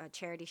 a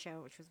charity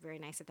show, which was very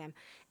nice of them,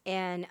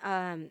 and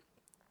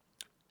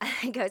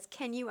he goes,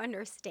 can you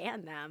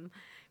understand them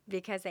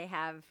because they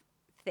have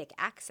thick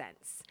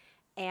accents?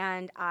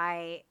 And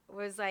I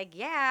was like,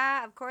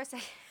 yeah, of course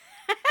I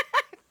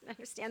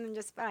understand them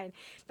just fine.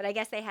 But I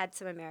guess they had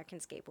some American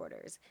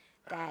skateboarders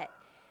that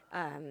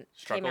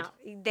came out.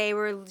 They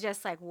were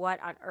just like,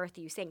 what on earth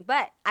are you saying?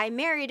 But I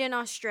married an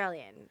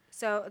Australian.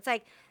 So it's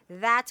like,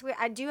 that's where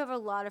I do have a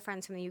lot of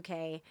friends from the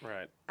UK.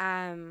 Right.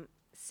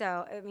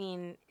 So, I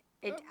mean,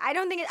 I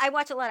don't think I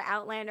watch a lot of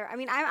Outlander. I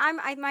mean,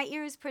 my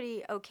ear is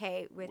pretty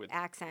okay with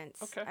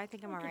accents. Okay. I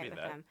think I'm all right with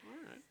them.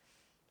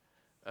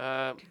 All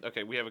right.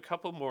 Okay, we have a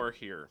couple more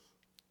here.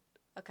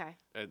 Okay.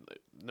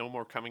 No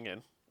more coming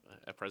in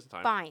at present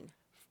time. Fine.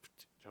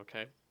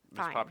 Okay.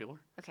 Miss Fine. Popular.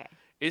 Okay.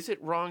 Is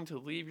it wrong to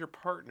leave your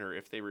partner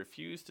if they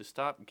refuse to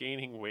stop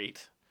gaining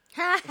weight?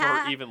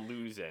 or even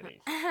lose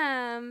any?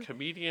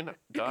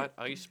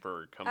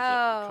 Comedian.iceberg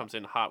comes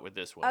in hot with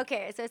this one.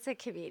 Okay, so it's a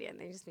comedian.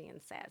 They're just being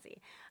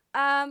sassy.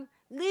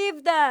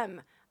 Leave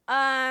them.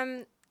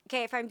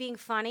 Okay, if I'm being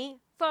funny,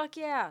 fuck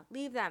yeah,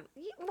 leave them.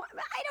 I don't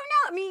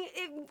know. I mean,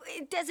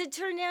 does it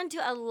turn into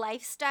a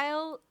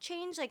lifestyle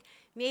change? Like,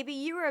 maybe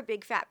you were a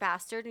big fat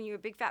bastard and you were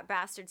big fat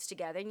bastards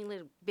together and you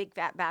lived big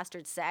fat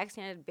bastard sex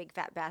and you had a big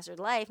fat bastard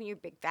life and you're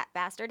big fat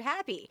bastard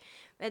happy.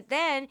 But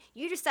then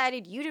you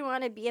decided you didn't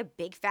want to be a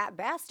big fat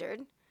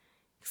bastard.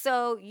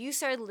 So you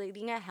started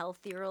leading a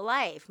healthier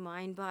life,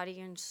 mind, body,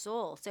 and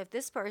soul. So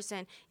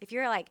if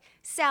you're like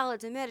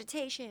salads and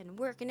meditation,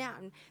 working out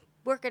and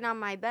working on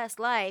my best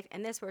life,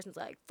 and this person's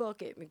like,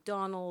 fuck it,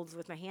 McDonald's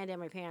with my hand in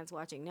my pants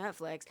watching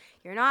Netflix,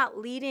 you're not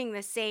leading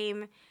the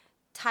same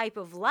type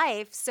of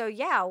life. So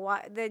yeah,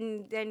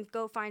 then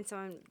go find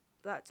someone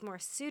that's more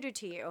suited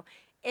to you.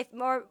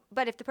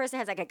 But if the person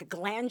has like a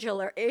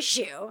glandular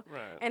issue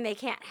and they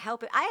can't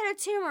help it. I had a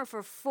tumor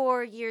for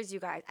 4 years,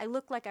 you guys. I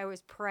looked like I was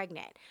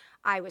pregnant.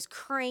 I was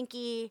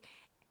cranky,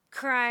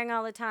 crying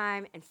all the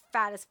time, and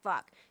fat as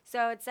fuck.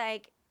 So it's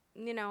like,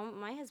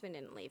 my husband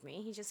didn't leave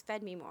me. He just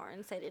fed me more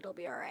and said it'll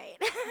be all right.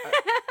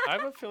 I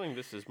have a feeling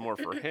this is more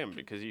for him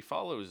because he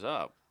follows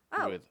up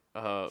with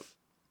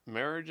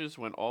marriages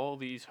when all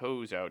these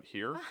hoes out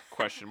here, ?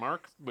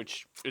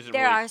 Which isn't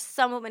There really... are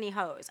so many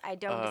hoes. I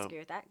don't disagree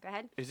with that. Go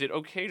ahead. Is it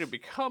okay to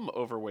become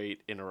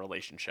overweight in a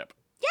relationship?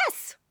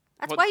 Yes.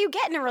 That's why you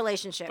get in a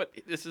relationship. But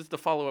this is the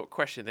follow-up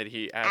question that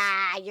he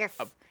asked.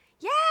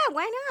 Yeah,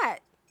 why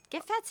not?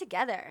 Get fat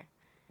together.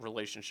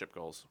 Relationship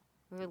goals.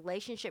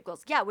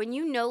 Yeah, when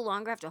you no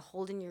longer have to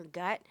hold in your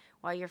gut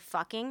while you're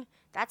fucking,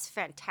 that's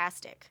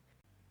fantastic.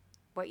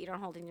 What, you don't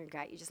hold in your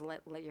gut? You just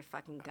let your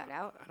fucking gut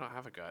out? I don't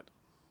have a gut.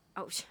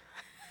 Oh,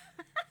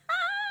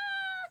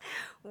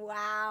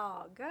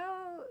 wow.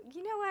 Go.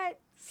 You know what?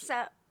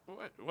 So.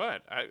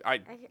 What?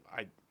 I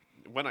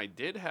when I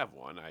did have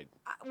one,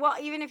 well,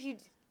 even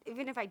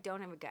if I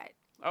don't have a gut.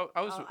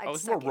 I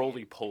was more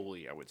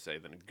roly-poly, I would say,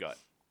 than a gut.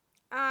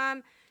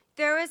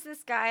 There was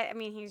this guy, I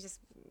mean, he was just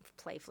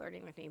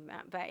flirting with me,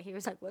 but he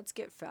was like, let's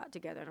get fat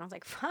together. And I was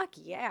like, fuck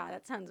yeah,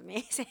 that sounds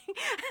amazing.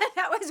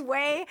 that was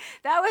way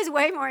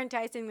more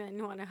enticing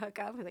than want to hook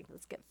up. I was like,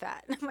 let's get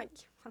fat. And I'm like,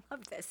 I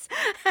love this.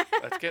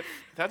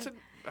 That's an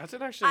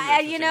actually an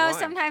interesting line.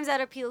 Sometimes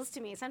that appeals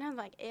to me. Sometimes I'm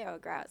like, ew,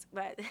 gross.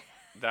 But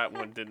that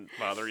one didn't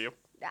bother you?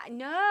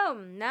 No.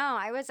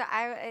 It was,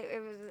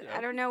 I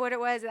don't know what it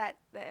was that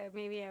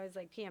maybe I was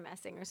like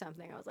PMSing or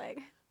something. I was like,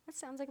 that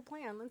sounds like a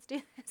plan. Let's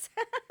do this.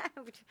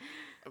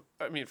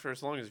 I mean, for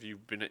as long as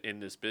you've been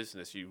in this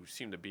business, you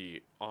seem to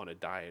be on a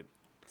diet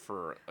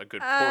for a good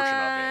portion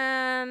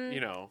of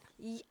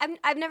it.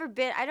 I've never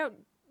been.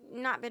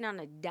 Not been on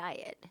a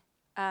diet.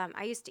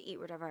 I used to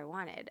eat whatever I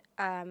wanted.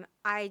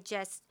 I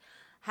just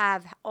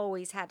have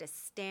always had a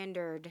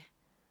standard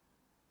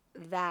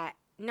that,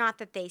 not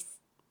that they,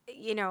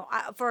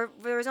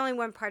 there was only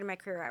one part of my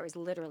career I was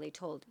literally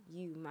told,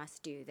 you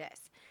must do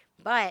this.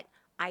 But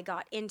I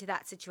got into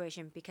that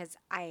situation because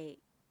I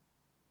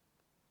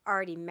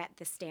already met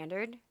the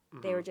standard.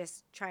 Mm-hmm. They were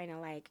just trying to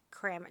like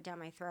cram it down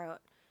my throat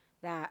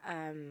that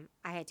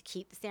I had to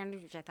keep the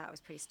standard, which I thought was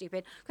pretty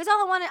stupid. Because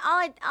all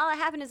that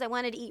happened is I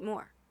wanted to eat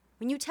more.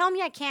 When you tell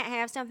me I can't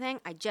have something,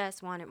 I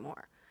just want it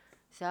more.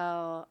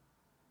 So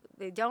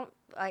they don't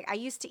like. I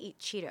used to eat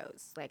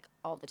Cheetos like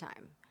all the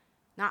time,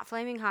 not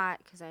Flaming Hot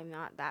because I'm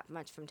not that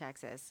much from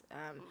Texas,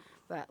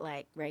 but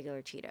like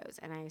regular Cheetos.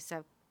 And I used to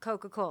have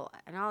Coca-Cola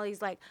and all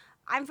these like.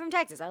 I'm from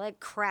Texas. I like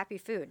crappy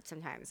food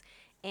sometimes,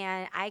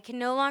 and I can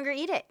no longer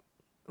eat it.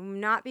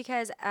 Not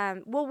because,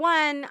 I'm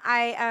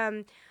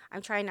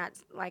trying not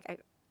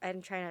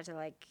I'm trying not to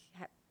like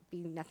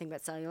be nothing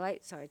but cellulite,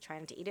 so I try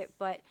not to eat it.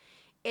 But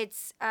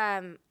it's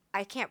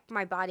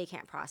my body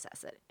can't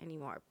process it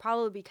anymore.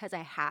 Probably because I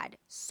had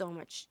so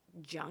much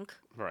junk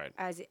when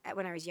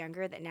I was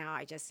younger that now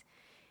I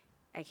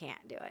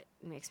can't do it.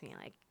 It makes me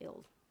like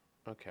ill.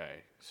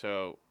 Okay,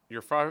 so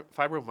your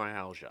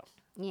fibromyalgia.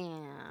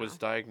 Yeah. Was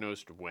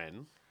diagnosed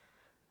when?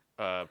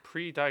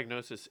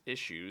 Pre-diagnosis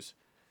issues.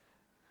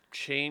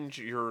 Change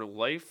your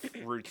life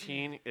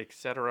routine,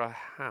 etc.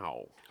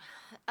 How?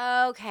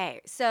 Okay,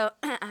 so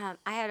I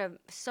had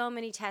so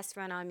many tests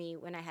run on me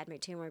when I had my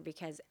tumor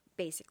because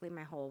basically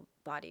my whole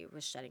body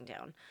was shutting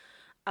down,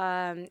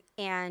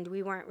 and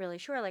we weren't really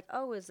sure. Like,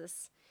 oh, is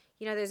this?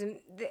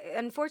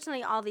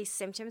 Unfortunately, all these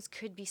symptoms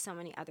could be so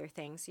many other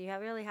things. So you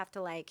really have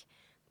to like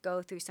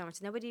go through so much.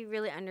 Nobody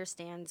really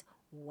understands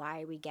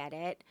why we get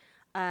it.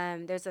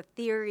 There's a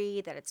theory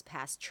that it's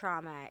past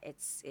trauma.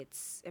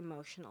 It's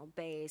emotional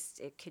based.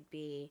 It could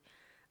be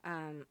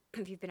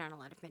if you've been on a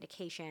lot of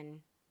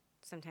medication.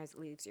 Sometimes it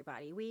leaves your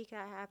body weak.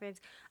 That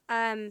happens.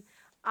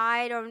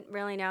 I don't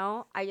really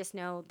know. I just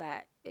know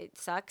that it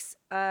sucks.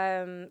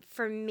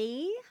 For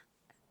me,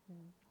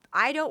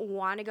 I don't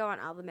want to go on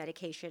all the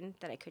medication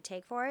that I could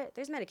take for it.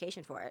 There's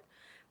medication for it,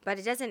 but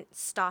it doesn't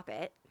stop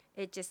it.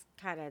 It just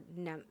kind of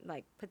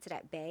puts it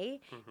at bay.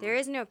 Mm-hmm. There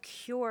is no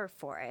cure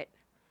for it.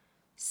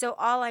 So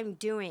all I'm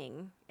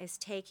doing is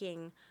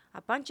taking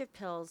a bunch of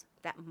pills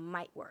that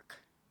might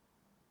work.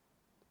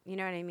 You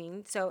know what I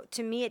mean? So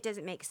to me, it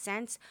doesn't make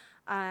sense.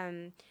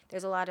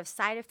 There's a lot of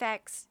side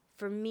effects.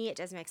 For me, it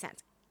doesn't make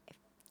sense. If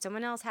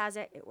someone else has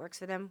it, it works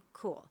for them,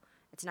 cool.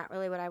 It's not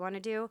really what I want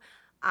to do.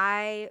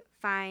 I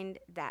find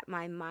that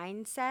my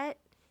mindset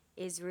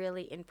is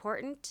really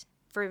important.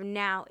 For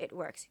now, it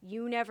works.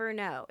 You never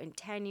know. In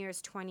 10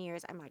 years, 20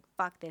 years, I'm like,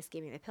 fuck this,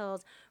 give me the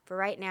pills. For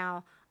right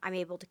now, I'm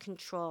able to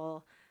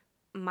control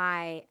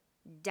my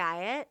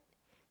diet,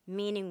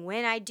 meaning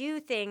when I do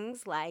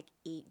things like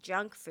eat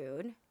junk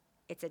food,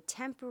 it's a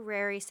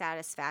temporary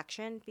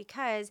satisfaction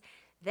because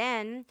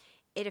then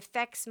it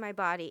affects my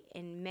body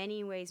in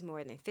many ways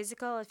more than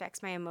physical. It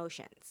affects my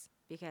emotions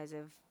because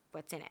of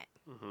what's in it.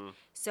 Mm-hmm.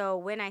 So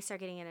when I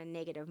start getting in a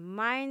negative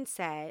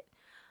mindset,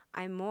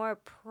 I'm more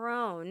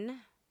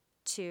prone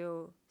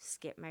to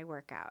skip my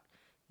workout,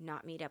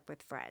 not meet up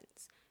with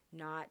friends,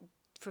 not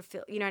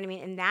fulfill, you know what I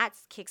mean? And that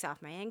kicks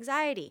off my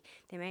anxiety.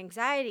 Then my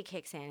anxiety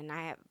kicks in,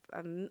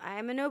 and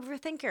I'm an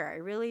overthinker. I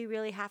really,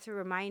 really have to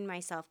remind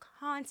myself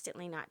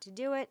constantly not to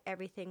do it.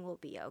 Everything will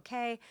be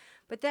okay.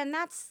 But then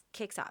that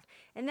kicks off.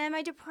 And then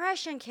my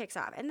depression kicks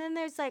off. And then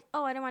there's like,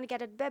 oh, I don't want to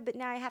get out of bed, but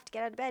now I have to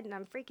get out of bed, and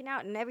I'm freaking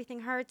out, and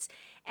everything hurts.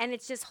 And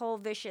it's this whole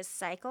vicious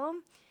cycle.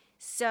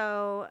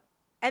 So,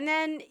 and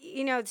then,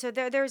 so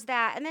there's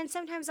that. And then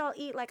sometimes I'll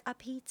eat like a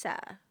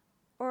pizza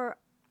or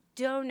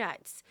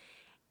donuts.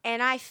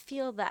 And I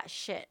feel that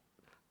shit.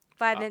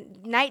 By the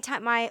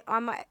nighttime,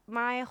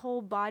 my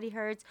whole body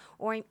hurts,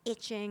 or I'm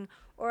itching,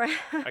 or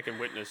I can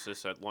witness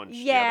this at lunch the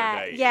yeah,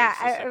 other day.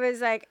 yeah. It was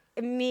like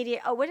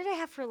immediate. Oh, what did I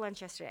have for lunch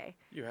yesterday?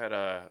 You had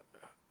a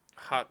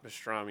hot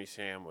pastrami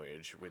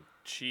sandwich with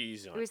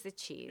cheese on it. It was the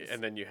cheese.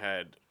 And then you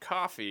had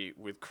coffee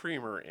with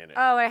creamer in it.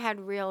 Oh, I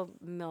had real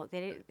milk. They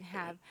didn't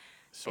have.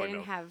 Soy they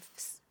didn't milk. have.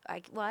 I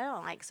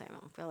don't like soy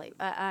milk really.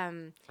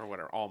 Or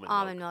what are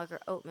almond milk or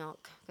oat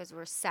milk because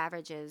we're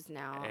savages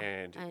now.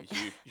 And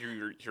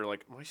you're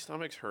like, my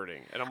stomach's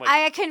hurting, and I'm like,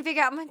 I couldn't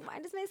figure out. I'm like, why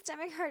does my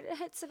stomach hurt?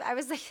 I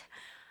was like,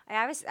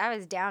 I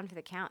was down for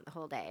the count the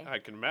whole day. I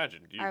can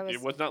imagine.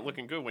 It was not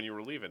looking good when you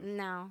were leaving.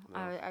 No.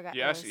 I got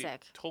You really actually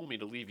sick. told me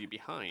to leave you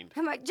behind.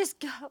 I'm like,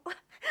 just go.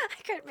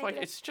 I couldn't make Like,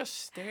 it. it's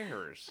just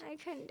stairs. I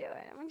couldn't do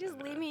it. I'm like, just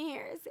leave me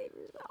here. Save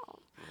yourself.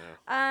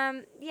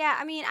 Yeah. Yeah.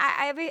 I mean,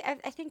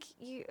 I think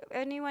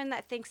anyone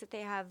that thinks that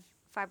they have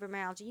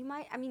fibromyalgia, you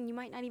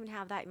might not even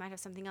have that. You might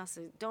have something else.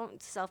 So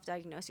don't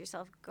self-diagnose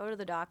yourself. Go to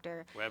the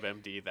doctor.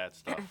 WebMD that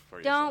stuff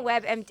for Don't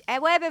yourself.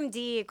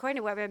 WebMD.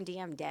 According to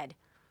WebMD, I'm dead.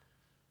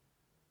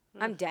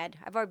 I'm dead.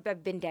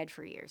 I've been dead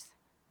for years.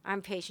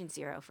 I'm patient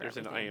zero for There's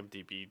everything. an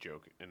IMDb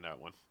joke in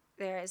that one.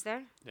 Is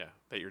there? Yeah,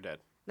 that you're dead.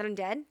 That I'm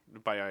dead?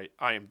 By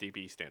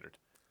IMDb standard.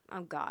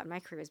 Oh, God. My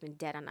career's been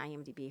dead on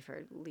IMDb for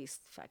at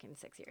least fucking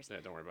 6 years. Yeah,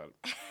 don't worry about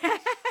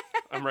it.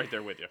 I'm right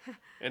there with you.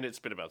 And it's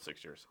been about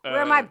 6 years.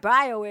 Where my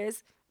bio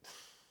is.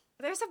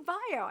 There's a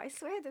bio. I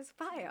swear there's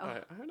a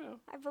bio. I know.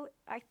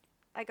 I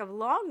like a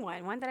long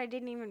one that I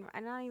didn't even,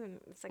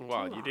 it's like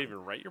Wow, too you long. didn't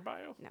even write your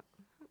bio? No.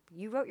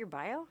 You wrote your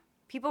bio?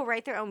 People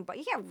write their own bio.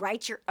 You can't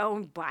write your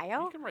own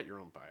bio? You can write your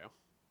own bio.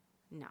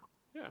 No.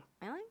 Yeah.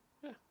 Really?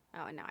 Yeah.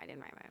 Oh, no, I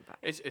didn't write my own bio.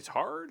 It's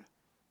hard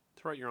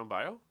to write your own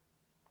bio.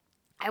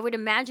 I would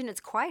imagine it's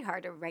quite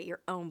hard to write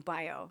your own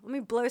bio. Let me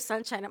blow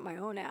sunshine up my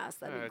own ass.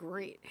 That'd be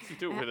great. You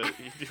do it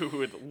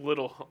with a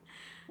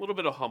little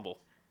bit of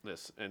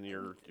humbleness, and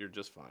you're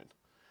just fine.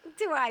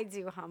 Do I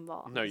do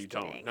humble? No, I'm you just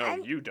don't. kidding. No,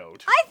 you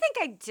don't. I think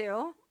I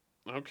do.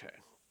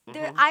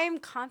 Okay. I am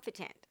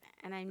confident,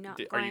 and I'm not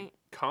Are going. you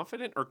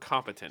confident or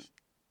competent?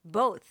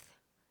 Both.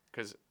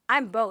 Because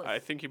I'm both. I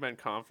think you meant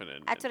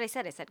confident. That's what I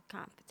said. I said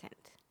competent.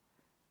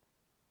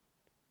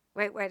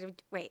 Wait.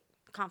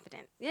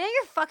 Confident. Yeah,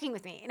 you're fucking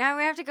with me. Now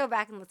we have to go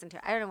back and listen to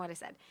it. I don't know what I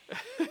said.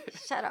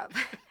 Shut up.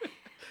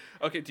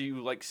 Okay, do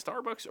you like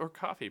Starbucks or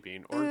Coffee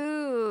Bean? Or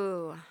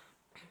Ooh.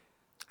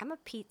 I'm a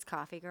Pete's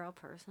coffee girl,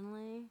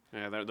 personally.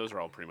 yeah, those are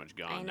all pretty much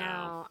gone I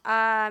now.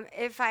 know.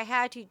 If I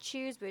had to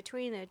choose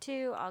between the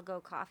two, I'll go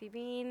Coffee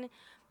Bean.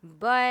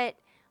 But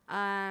if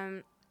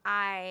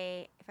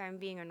I'm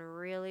being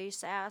really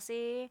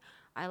sassy,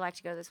 I like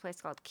to go to this place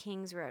called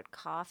Kings Road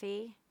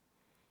Coffee.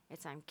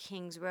 It's on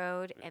Kings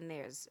Road, and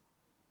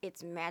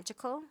it's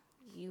magical.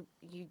 You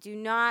do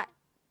not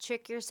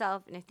trick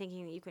yourself into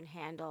thinking that you can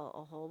handle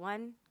a whole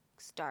one.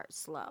 Start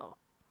slow.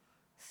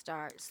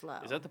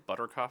 Is that the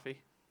butter coffee?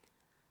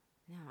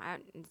 No,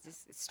 it's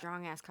just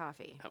strong ass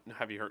coffee.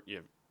 Have you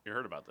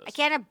heard about this? I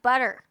can't have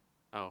butter.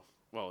 Oh,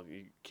 well,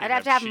 you can't I'd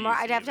have to have cheese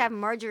I'd have to either. have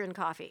margarine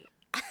coffee.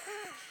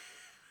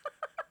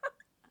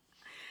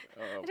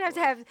 Oh, I'd have to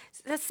boy. have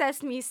the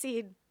sesame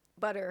seed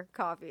butter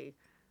coffee.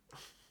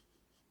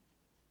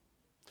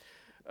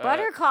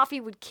 Butter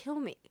coffee would kill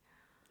me.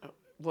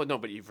 Well, no,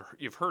 but you've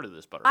heard of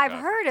this butter I've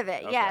coffee. heard of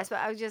it, Okay. yes, but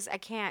I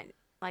can't.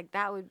 Like,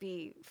 that would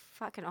be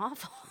fucking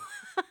awful.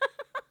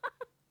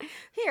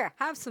 Here,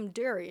 have some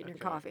dairy in your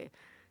Okay. coffee.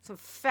 Some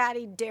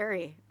fatty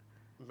dairy.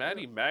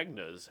 Maddie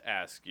Magnas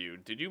asks you,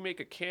 did you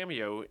make a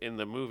cameo in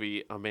the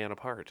movie A Man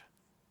Apart?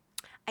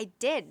 I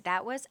did.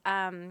 That was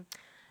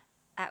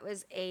It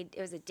was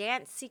a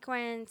dance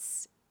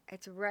sequence.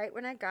 It's right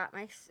when I got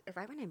right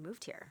when I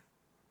moved here.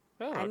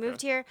 Oh, I okay.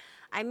 moved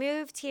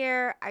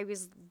here. I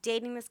was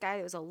dating this guy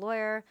that was a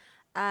lawyer,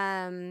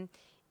 and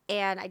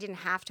I didn't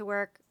have to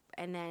work.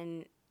 And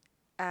then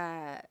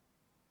I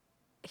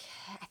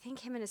think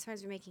him and his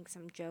friends were making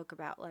some joke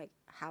about like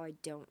how I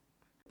don't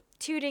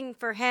tooting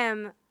for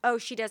him. Oh,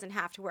 she doesn't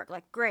have to work.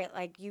 Like great,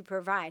 like you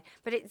provide.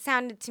 But it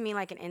sounded to me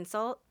like an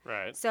insult.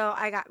 Right. So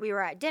we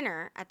were at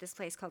dinner at this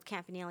place called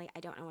Campanile. I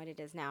don't know what it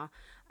is now.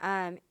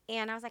 And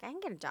I was like, I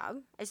can get a job.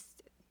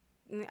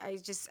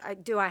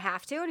 Do I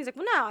have to? And he's like,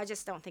 well, no, I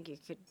just don't think you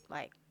could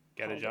like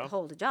Get a job?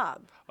 hold a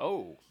job.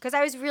 Oh. Because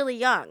I was really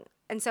young.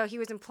 And so he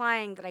was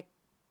implying that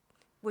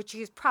which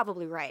he was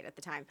probably right at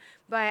the time.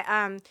 But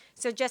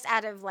so just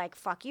out of like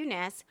fuck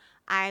you-ness,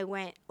 I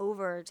went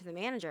over to the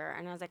manager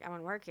and I was like, I want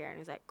to work here. And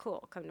he's like,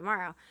 cool, come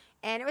tomorrow.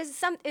 And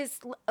it's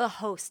a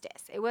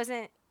hostess. It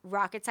wasn't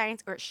rocket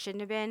science, or it shouldn't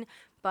have been,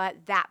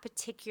 but that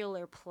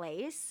particular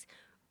place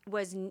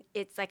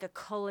it's like a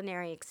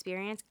culinary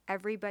experience.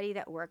 Everybody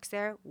that works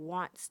there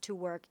wants to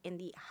work in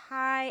the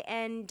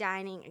high-end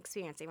dining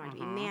experience. They want to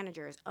be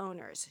managers,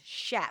 owners,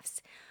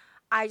 chefs.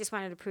 I just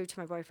wanted to prove to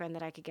my boyfriend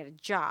that I could get a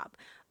job.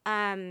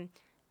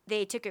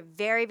 They took it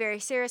very, very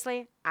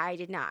seriously. I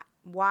did not.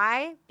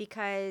 Why?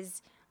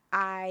 Because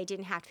I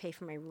didn't have to pay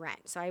for my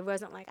rent. So I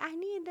wasn't like, I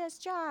need this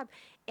job.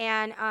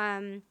 And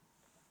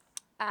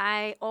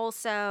I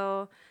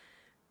also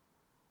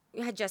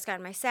had just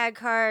gotten my SAG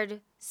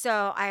card.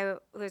 So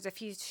there's a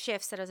few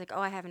shifts that I was like,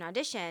 oh, I have an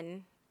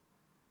audition.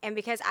 And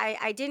because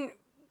I didn't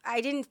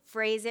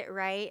phrase it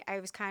right, I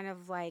was kind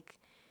of like,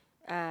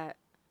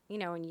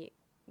 when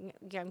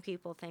young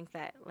people think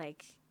that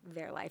like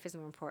their life is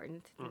more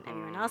important than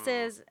everyone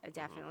else's.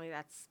 Definitely,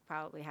 that's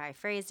probably how I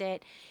phrased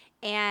it.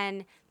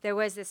 And there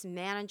was this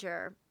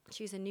manager.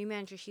 She was a new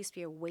manager. She used to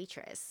be a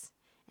waitress,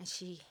 and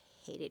she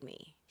hated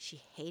me.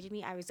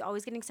 I was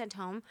always getting sent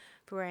home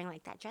for wearing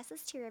like that dress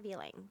is too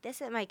revealing. This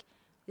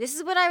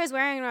is what I was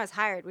wearing when I was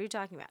hired. What are you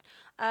talking about?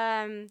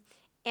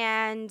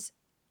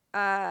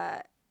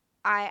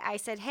 I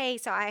said, hey,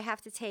 so I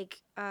have to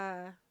take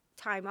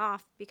time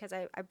off because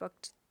I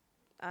booked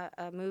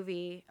a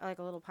movie, like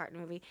a little part in a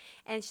movie.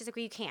 And she's like,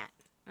 well, you can't.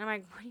 And I'm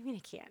like, what do you mean I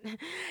can't?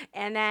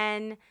 And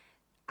then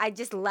I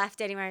just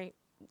left anyway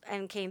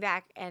and came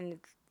back, and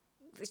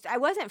I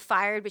wasn't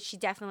fired, but she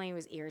definitely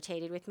was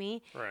irritated with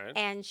me. Right.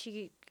 And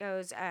she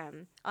goes,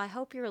 I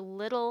hope your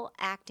little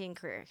acting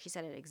career, she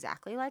said it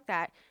exactly like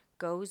that,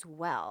 goes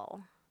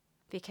well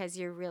because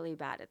you're really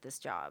bad at this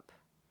job.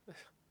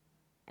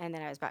 And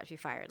then I was about to be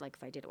fired, like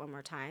if I did it one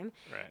more time.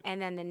 Right.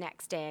 And then the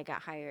next day I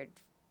got hired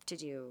to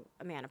do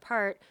A Man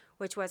Apart,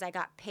 which was I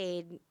got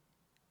paid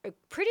a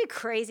pretty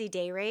crazy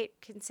day rate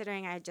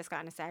considering I had just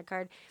gotten a SAG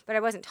card, but I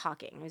wasn't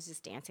talking. I was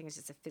just dancing. It was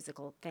just a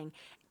physical thing.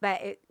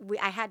 But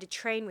I had to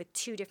train with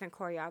 2 different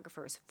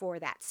choreographers for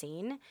that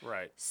scene.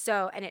 Right.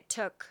 So, and it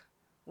took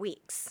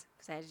weeks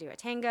because I had to do a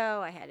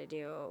tango.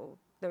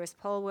 There was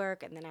pole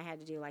work, and then I had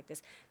to do like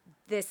this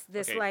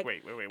Okay, like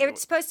wait. it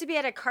was supposed to be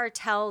at a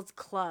cartel's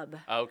club.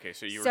 Oh, okay,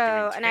 so you were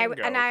doing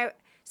tango.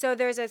 So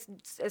there's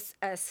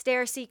a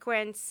stair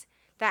sequence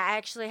that I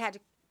actually had to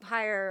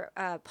hire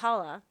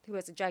Paula, who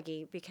was a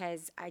juggie,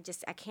 because I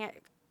can't.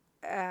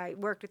 I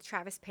worked with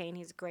Travis Payne.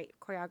 He's a great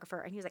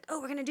choreographer, and he was like, "Oh,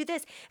 we're gonna do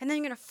this, and then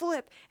you're gonna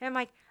flip." And I'm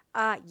like,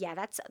 "Yeah,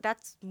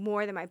 that's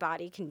more than my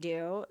body can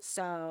do.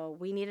 So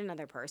we need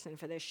another person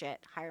for this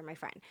shit. Hire my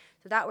friend."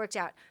 So that worked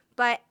out,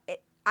 but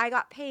I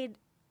got paid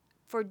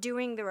for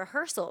doing the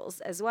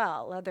rehearsals as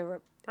well.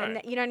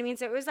 And you know what I mean?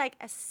 So it was like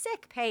a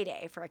sick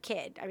payday for a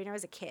kid. I mean, I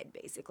was a kid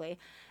basically,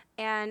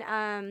 and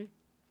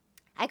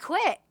I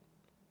quit.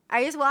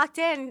 I just walked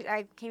in.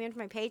 I came in for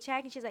my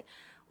paycheck, and she's like,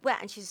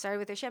 "What?" And she started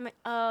with her shit. I'm like,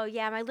 "Oh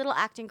yeah, my little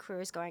acting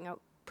career is going out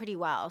pretty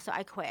well, so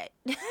I quit."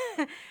 And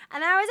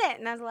that was it.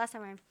 And that was the last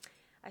time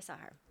I saw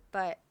her.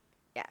 But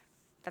yeah,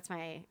 that's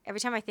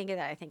every time I think of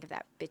that, I think of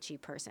that bitchy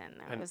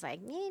person. I was like,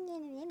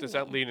 does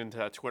that lead into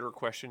that Twitter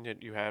question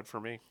that you had for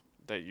me?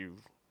 That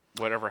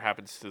whatever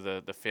happens to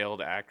the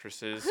failed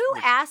actresses? Who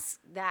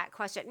asked that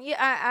question? Yeah,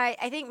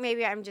 I think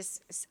maybe I'm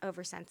just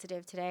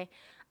oversensitive today.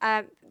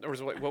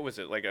 What was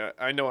it? Like,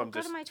 I know I'm go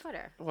just... to my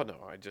Twitter. Well,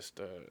 no, I just...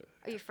 Are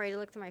you afraid to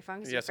look through my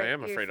phone? Yes, I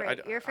am afraid.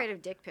 You're afraid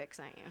of dick pics,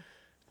 aren't you?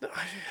 No,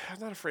 I'm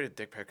not afraid of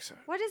dick pics.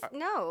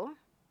 No.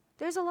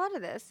 There's a lot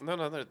of this. No,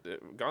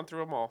 gone through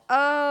them all.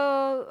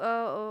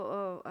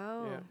 Oh.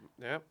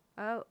 Yeah.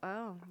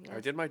 Oh. Yes. I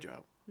did my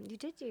job. You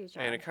did do your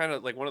job. And it kind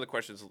of, like, one of the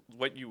questions,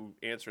 what you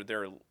answered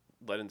there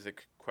led into the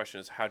question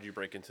is, how did you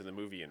break into the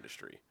movie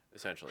industry,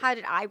 essentially? How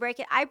did I break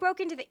it? I broke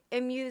into the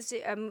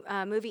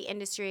movie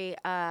industry.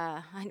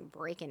 I didn't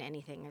break in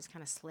anything. I just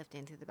kind of slipped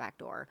in through the back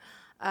door.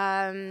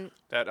 That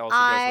also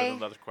goes with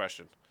another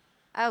question.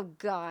 Oh,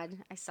 God.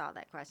 I saw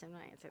that question. I'm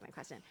not answering that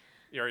question.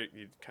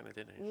 You kind of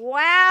didn't.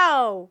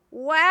 Wow.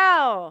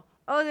 Oh,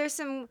 there's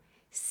some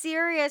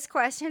serious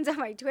questions on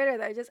my Twitter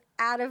that are just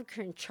out of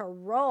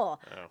control.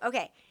 Oh.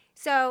 Okay.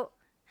 So,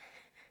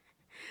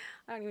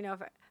 I don't even know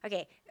if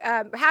okay.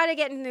 How to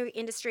get into the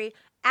industry.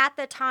 At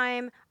the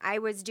time, I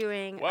was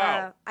doing.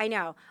 Wow. I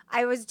know.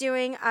 I was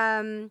doing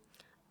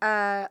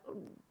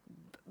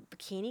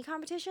bikini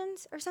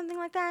competitions or something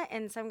like that.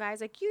 And some guy's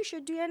like, you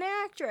should be an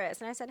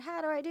actress. And I said,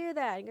 how do I do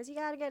that? He goes, you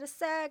got to get a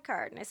SAG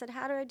card. And I said,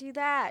 how do I do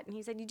that? And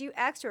he said, you do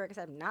extra work. I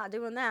said, I'm not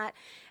doing that.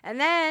 And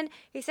then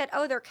he said,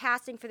 oh, they're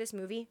casting for this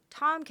movie,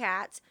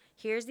 Tomcats.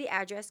 Here's the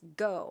address.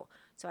 Go.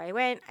 So I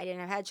went. I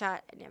didn't have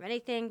headshot. I didn't have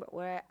anything. But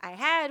what I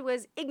had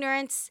was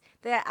ignorance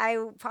that I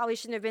probably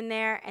shouldn't have been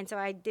there. And so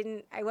I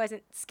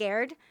wasn't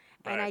scared.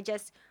 Right. And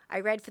I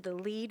read for the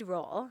lead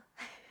role.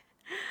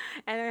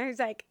 And I was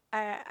like,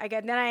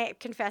 then I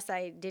confessed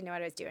I didn't know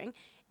what I was doing.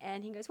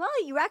 And he goes, well,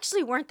 you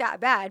actually weren't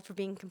that bad for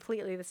being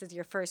this is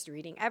your first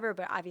reading ever,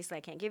 but obviously I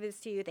can't give this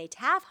to you. They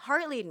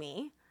Taft-Hartley'd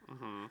me,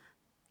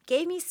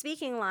 gave me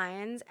speaking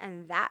lines,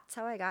 and that's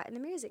how I got in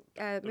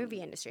the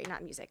movie industry.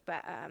 Not music,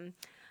 but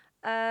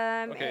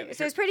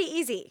so it's pretty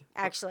easy,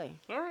 actually.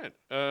 All right.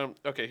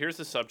 Okay, here's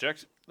the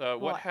subject.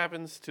 What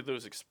happens to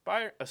those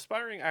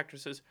aspiring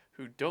actresses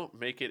who don't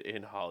make it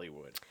in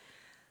Hollywood?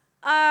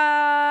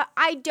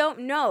 I don't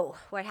know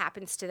what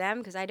happens to them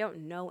because I don't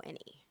know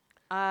any.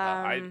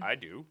 I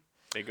do.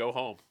 They go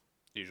home,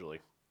 usually.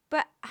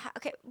 But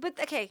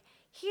okay.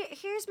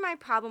 Here's my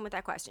problem with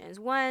that question.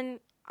 Is one,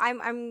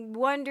 I'm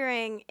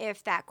wondering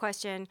if that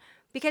question,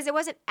 because it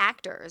wasn't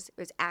actors, it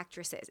was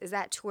actresses. Is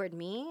that toward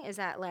me? Is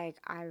that like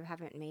I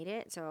haven't made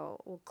it?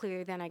 So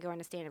clearly then I go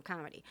into stand-up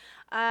comedy.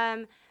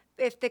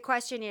 If the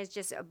question is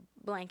just a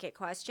blanket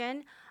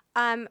question,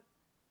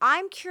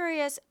 I'm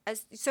curious,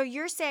 so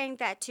you're saying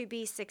that to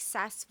be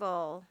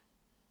successful,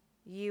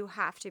 you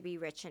have to be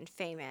rich and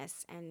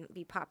famous and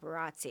be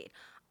paparazzi.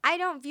 I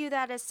don't view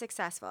that as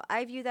successful.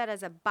 I view that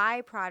as a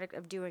byproduct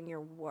of doing your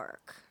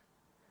work.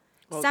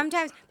 Well,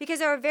 sometimes, because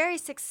there are very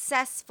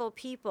successful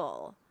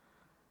people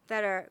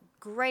that are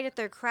great at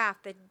their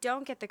craft that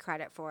don't get the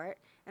credit for it,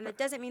 and that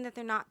doesn't mean that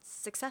they're not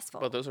successful.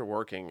 But those are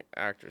working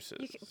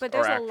actresses. But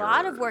there's a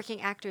lot of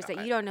working actors that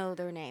you don't know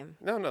their name.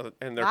 No,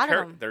 and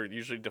they're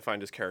usually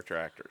defined as character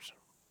actors.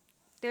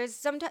 There's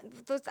sometimes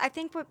I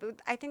think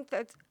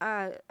that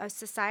a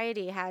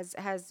society has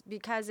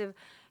because of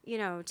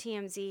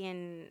TMZ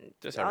and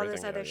just all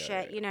this other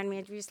shit. You know what I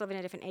mean? We just live in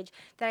a different age.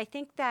 That I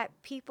think that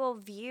people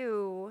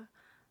view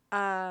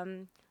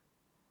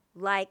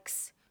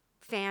likes,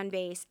 fan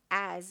base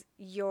as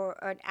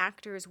an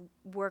actor's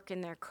work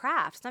in their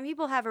craft. Some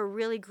people have a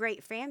really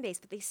great fan base,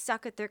 but they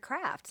suck at their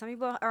craft. Some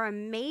people are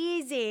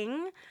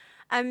amazingly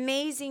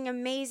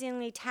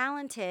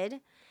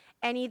talented,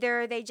 and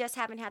either they just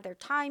haven't had their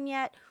time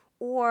yet,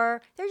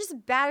 or they're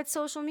just bad at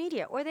social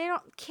media, or they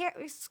don't care.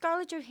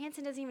 Scarlett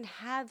Johansson doesn't even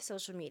have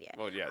social media.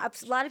 Well, yeah. A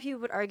lot of people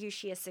would argue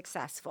she is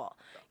successful.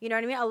 You know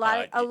what I mean?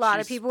 A lot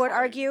of people would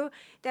argue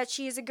that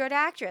she is a good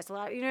actress. You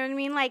know what I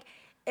mean? Like,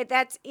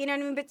 that's, you know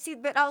what I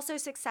mean? But also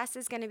success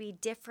is going to be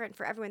different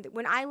for everyone.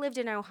 When I lived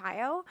in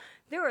Ohio,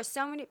 there are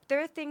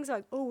things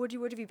like, oh, what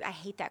have you, I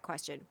hate that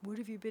question. What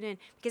have you been in?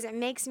 Because it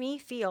makes me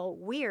feel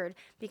weird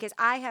because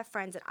I have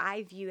friends that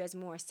I view as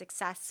more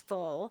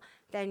successful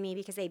than me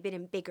because they've been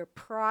in bigger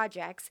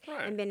projects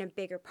and been a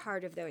bigger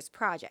part of those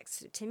projects.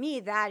 So to me,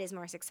 that is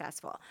more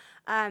successful.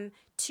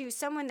 To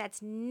someone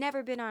that's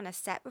never been on a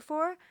set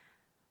before,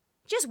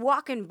 just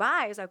walking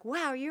by, it's like,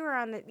 wow, you were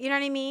on the, you know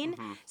what I mean?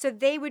 Mm-hmm. So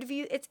they would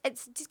view, it's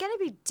just going to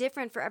be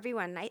different for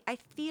everyone. I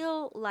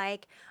feel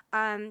like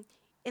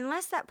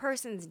unless that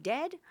person's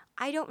dead,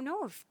 I don't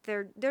know if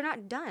they're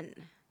not done.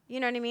 You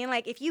know what I mean?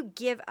 Like if you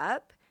give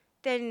up,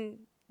 then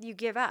you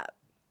give up.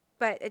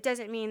 But it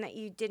doesn't mean that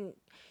you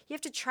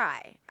have to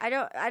try. I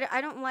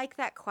don't like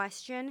that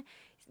question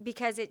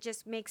because it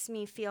just makes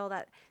me feel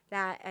that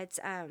it's,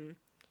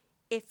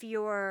 if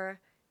you're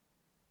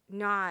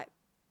not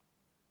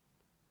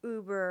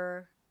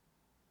uber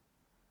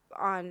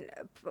on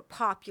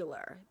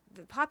popular,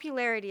 the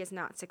popularity is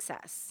not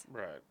success.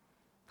 Right.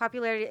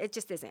 Popularity, it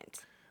just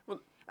isn't.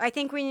 Well, I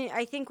think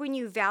when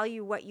you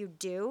value what you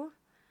do,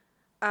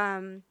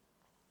 then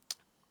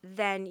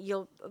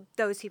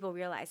those people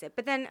realize it.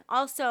 But then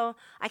also,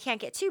 I can't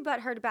get too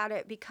butthurt about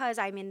it because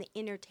I'm in the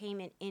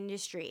entertainment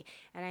industry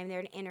and I'm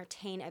there to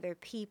entertain other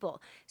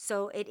people.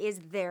 So it is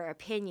their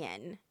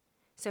opinion.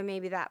 So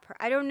maybe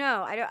I don't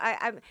know.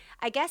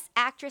 I guess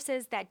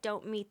actresses that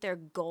don't meet their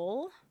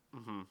goal,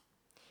 mm-hmm.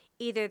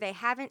 either they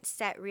haven't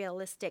set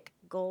realistic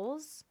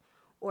goals,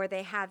 or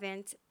they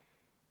haven't.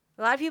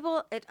 A lot of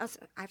people.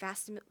 I've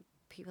asked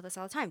people this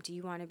all the time. Do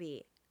you want to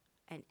be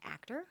an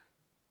actor,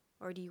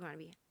 or do you want to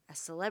be a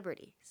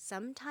celebrity?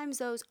 Sometimes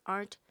those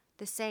aren't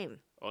the same.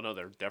 Oh no,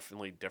 they're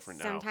definitely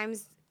different now.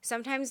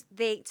 Sometimes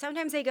they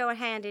go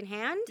hand in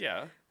hand.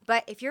 Yeah.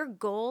 But if your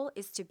goal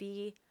is to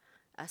be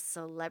a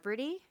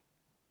celebrity,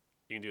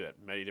 you can do that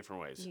many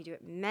different ways. You can do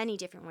it many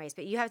different ways,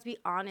 but you have to be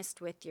honest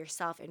with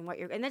yourself and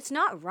and that's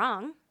not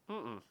wrong.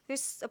 Mm-mm.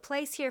 There's a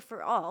place here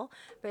for all,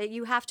 but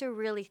you have to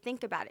really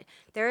think about it.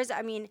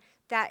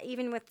 That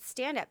even with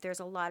stand-up, there's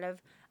a lot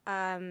of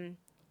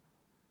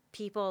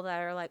people that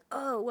are like,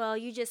 oh, well,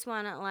 you just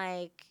want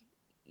to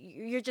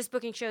you're just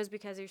booking shows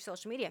because of your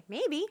social media.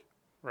 Maybe,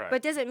 Right.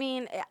 But doesn't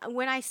mean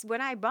when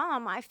I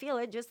bomb, I feel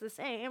it just the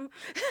same.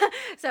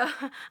 So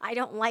I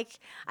don't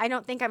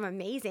think I'm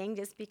amazing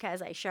just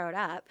because I showed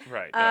up.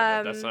 Right.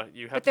 No, that's not.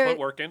 You have to put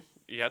work in.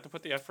 You have to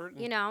put the effort.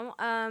 You know,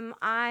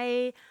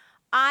 I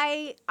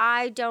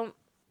don't.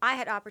 I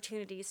had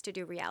opportunities to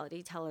do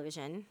reality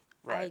television.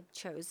 Right. I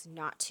chose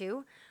not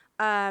to.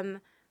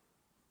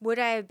 Would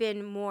I have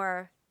been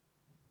more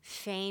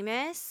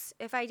famous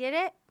if I did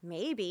it?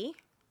 Maybe.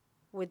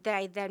 Would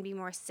I then be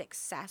more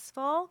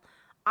successful?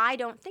 I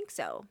don't think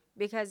so,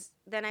 because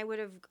then I would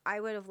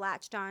have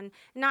latched on.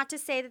 Not to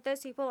say that those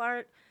people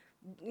aren't,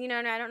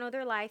 and I don't know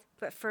their life,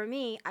 but for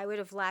me, I would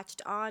have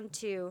latched on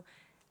to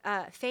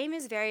fame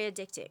is very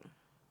addicting,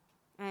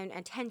 and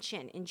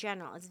attention in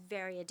general is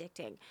very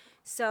addicting.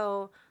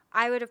 So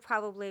I would have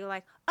probably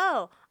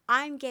oh,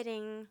 I'm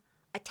getting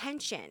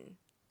attention,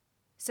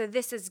 so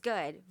this is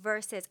good,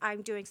 versus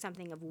I'm doing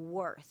something of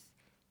worth.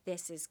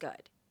 This is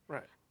good.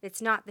 Right.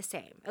 It's not the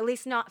same. At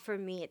least not for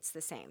me, it's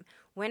the same.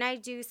 When I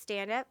do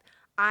stand-up,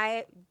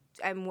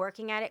 I'm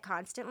working at it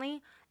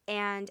constantly,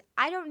 and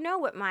I don't know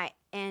what my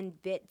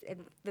end bit,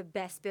 the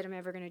best bit I'm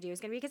ever going to do is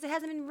going to be, because it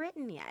hasn't been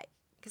written yet,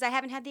 because I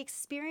haven't had the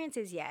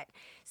experiences yet.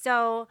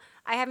 So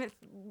I haven't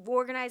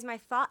organized my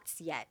thoughts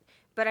yet,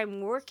 but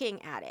I'm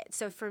working at it.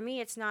 So for me,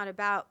 it's not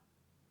about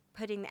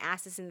putting the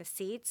asses in the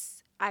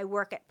seats. I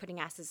work at putting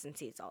asses in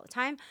seats all the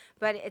time,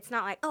 but it's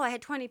not like, oh, I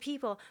had 20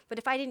 people, but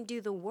if I didn't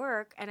do the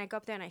work and I go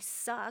up there and I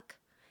suck,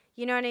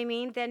 you know what I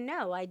mean? Then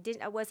no, I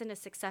wasn't a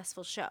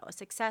successful show. A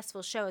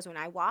successful show is when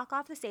I walk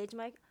off the stage, I'm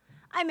like,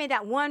 I made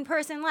that one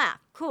person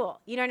laugh.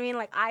 Cool. You know what I mean?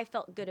 Like, I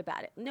felt good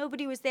about it.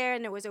 Nobody was there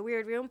and there was a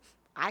weird room.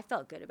 I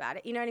felt good about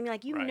it. You know what I mean?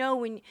 Like, Right. know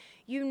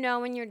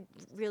when you're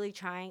really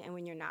trying and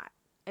when you're not.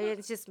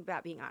 It's just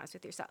about being honest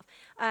with yourself.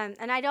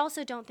 And I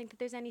also don't think that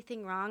there's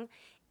anything wrong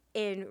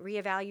in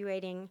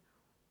reevaluating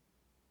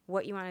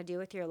what you want to do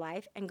with your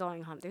life and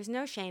going home. There's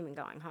no shame in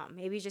going home.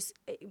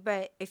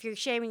 But if you're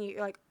shaming,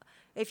 you're like,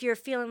 if you're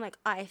feeling like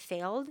I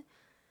failed,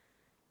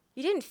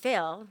 you didn't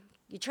fail.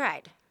 You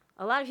tried.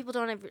 A lot of people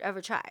don't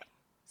ever try.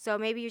 So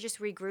maybe you're just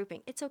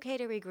regrouping. It's okay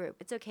to regroup.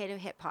 It's okay to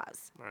hit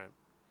pause. Right.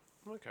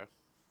 Okay.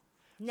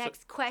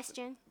 Next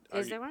question.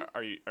 Is there one?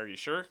 Are you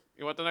sure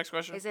you want the next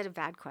question? Is it a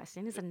bad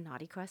question? Is it a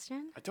naughty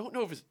question? I don't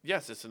know if it's.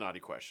 Yes, it's a naughty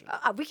question.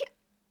 We can.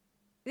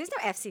 There's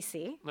no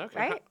FCC. Okay.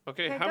 Right?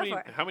 Okay. Go for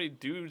it. How many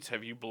dudes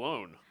have you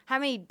blown? How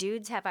many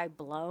dudes have I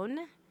blown?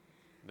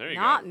 There you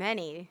Not go.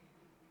 many.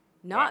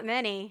 Not Wow.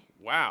 many.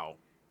 Wow.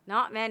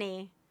 Not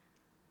many.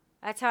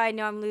 That's how I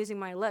know I'm losing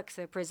my looks.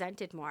 They're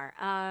presented more.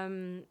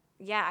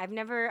 Yeah, I've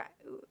never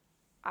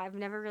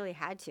really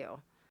had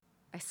to.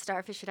 I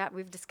starfish it out.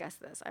 We've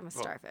discussed this. I'm a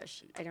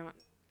starfish.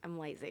 I'm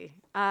lazy.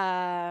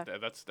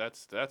 That's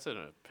an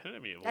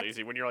epitome of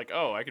lazy. When you're like,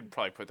 oh, I could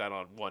probably put that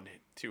on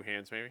two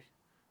hands, maybe.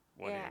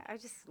 One hand. I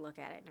just look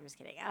at it. I'm just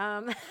kidding.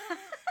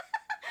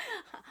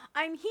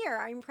 I'm here.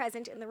 I'm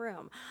present in the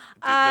room.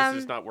 Does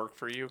this not work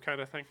for you,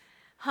 kind of thing?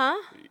 Huh?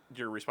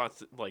 Your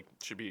response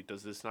should be,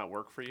 does this not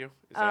work for you?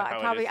 Is that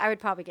how it is? I would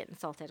probably get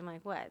insulted. I'm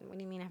like, what? What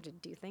do you mean I have to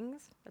do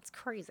things? That's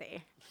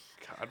crazy.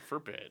 God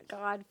forbid.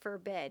 God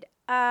forbid.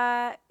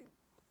 Not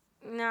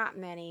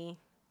many.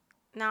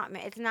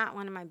 It's not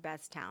one of my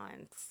best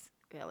talents,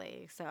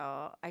 really.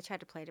 So I try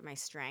to play to my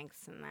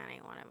strengths, and that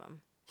ain't one of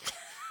them.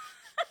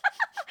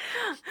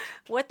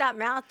 What that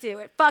mouth do?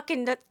 It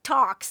fucking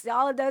talks.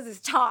 All it does is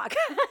talk.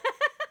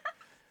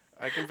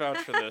 I can vouch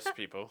for this,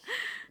 people.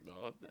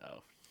 Oh,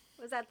 no.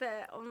 Was that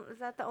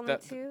the only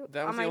two?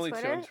 That was on the my only two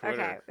Twitter? on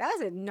Twitter. Okay, that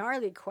was a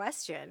gnarly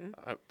question.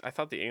 I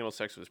thought the anal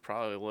sex was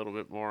probably a little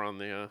bit more on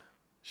the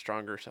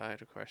stronger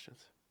side of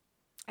questions.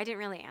 I didn't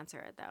really answer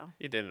it though.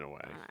 You did in a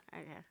way.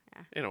 Okay,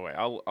 yeah. In a way,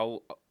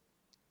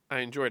 I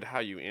enjoyed how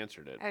you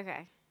answered it.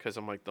 Okay. Because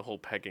I'm like, the whole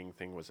pegging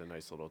thing was a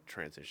nice little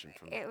transition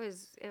from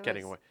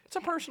Getting away. It's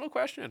a personal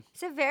question.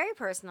 It's a very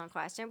personal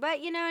question,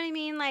 but you know what I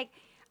mean. Like,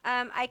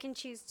 I can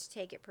choose to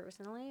take it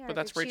personally, or But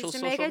that's choose Rachel's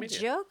to make social a media.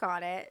 joke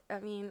on it. I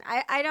mean,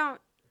 I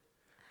don't.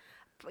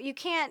 You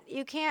can't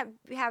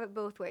have it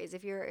both ways.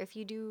 If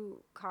you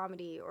do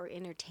comedy or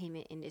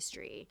entertainment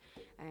industry,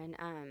 and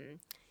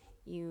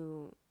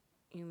you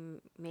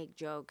make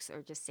jokes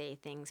or just say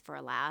things for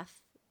a laugh,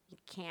 you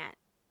can't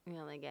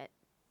really get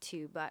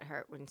too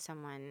butthurt when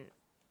someone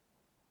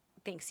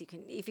thinks you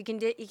can. If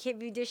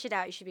you dish it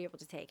out, you should be able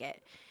to take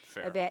it.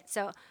 Fair. A bit.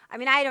 So, I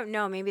mean, I don't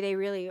know. Maybe they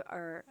really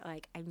are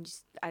like,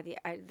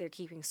 they're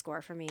keeping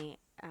score for me.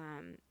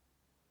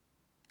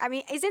 I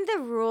mean, isn't the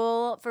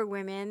rule for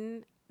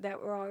women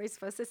that we're always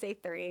supposed to say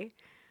 3?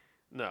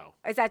 No.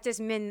 Or is that just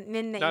men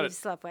that Not you've a-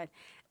 slept with?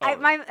 Oh.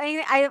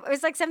 It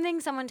was like something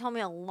someone told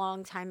me a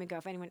long time ago.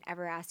 If anyone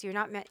ever asked,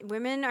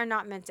 women are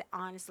not meant to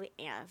honestly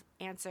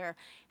answer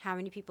how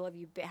many people have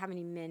you been, how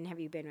many men have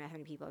you been with, how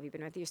many people have you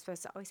been with. You're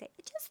supposed to always say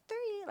just 3.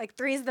 Like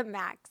 3 is the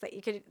max that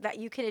you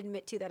could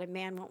admit to, that a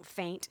man won't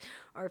faint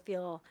or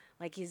feel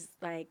like he's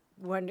like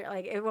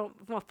it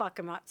won't fuck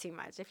him up too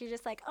much. If you're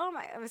just like, oh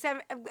my,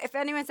 if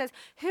anyone says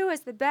who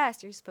is the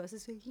best, you're supposed to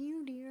say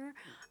you, dear.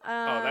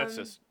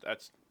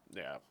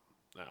 Yeah.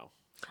 No.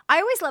 I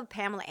always love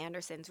Pamela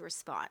Anderson's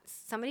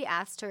response. Somebody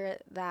asked her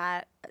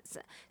that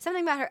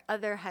something about her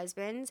other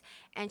husbands,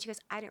 and she goes,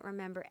 "I didn't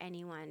remember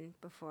anyone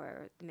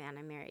before the man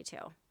I'm married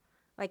to."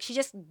 Like, she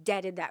just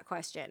deaded that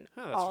question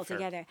that's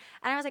altogether.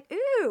 And I was like,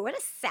 ooh, what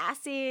a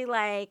sassy,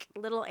 like,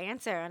 little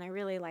answer. And I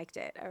really liked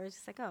it. I was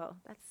just like, oh,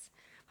 that's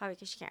probably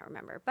because she can't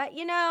remember. But,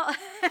 you know,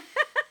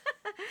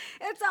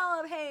 it's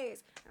all of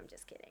Hayes. I'm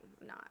just kidding.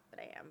 I'm not, but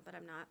I am, but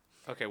I'm not.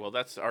 Okay, well,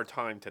 that's our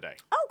time today.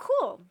 Oh,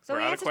 cool. So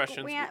We're out of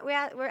questions.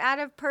 We're out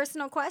of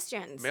personal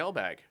questions.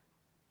 Mailbag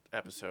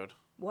episode.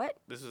 What?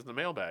 This is the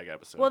mailbag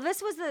episode. Well,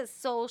 this was the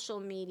social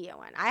media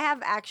one. I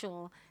have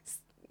actual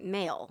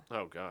mail.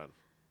 Oh, God.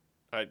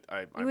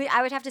 I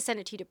would have to send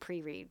it to you to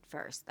pre-read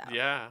first, though.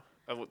 Yeah.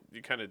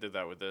 You kind of did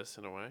that with this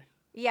in a way.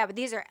 Yeah, but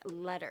these are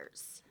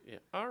letters. Yeah.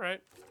 All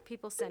right.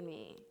 People send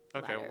me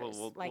Okay, letters.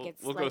 we'll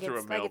go through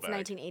a mailbag.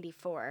 Like it's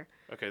 1984.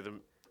 Okay, the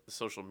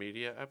social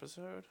media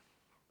episode?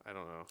 I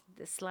don't know.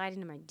 The slide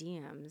into my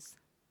DMs.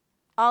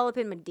 All up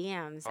in my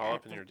DMs. All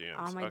up in your DMs.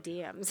 All my okay.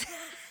 DMs.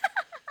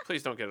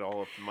 Please don't get it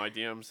all up in my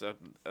DMs.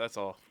 That's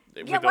all.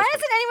 Yeah, why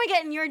doesn't anyone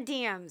get in your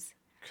DMs?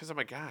 Because I'm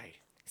a guy.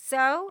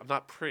 So? I'm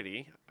not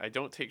pretty. I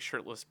don't take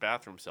shirtless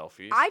bathroom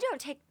selfies. I don't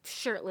take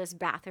shirtless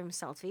bathroom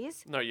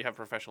selfies. No, you have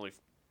professionally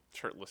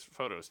shirtless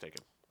photos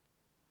taken.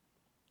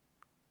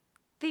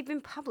 They've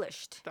been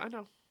published. I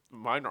know.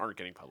 Mine aren't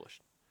getting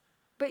published.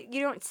 But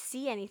you don't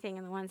see anything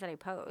in the ones that I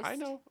post. I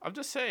know. I'm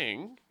just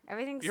saying.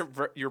 Everything's...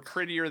 You're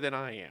prettier than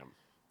I am.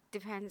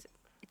 Depends.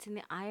 It's in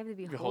the eye of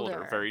the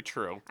beholder. Very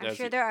true. I'm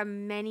sure there are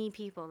many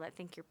people that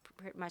think you're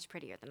much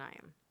prettier than I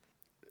am.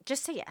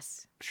 Just say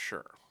yes.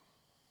 Sure.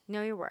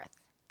 Know your worth.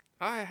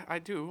 I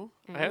do.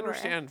 I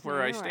understand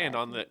where I stand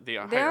on the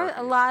hierarchy. There are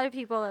a lot of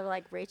people that are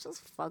like, Rachel's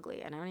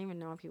fugly, and I don't even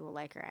know if people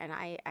like her. And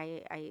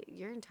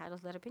you're entitled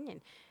to that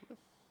opinion.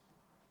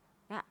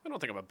 Yeah. I don't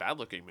think I'm a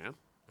bad-looking man.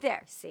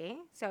 There, see?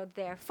 So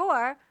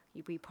therefore,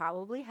 we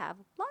probably have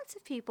lots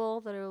of people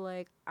that are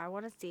like, I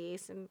want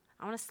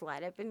to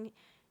slide up and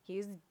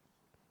use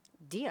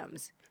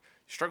DMs.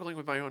 Struggling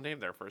with my own name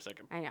there for a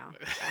second. I know.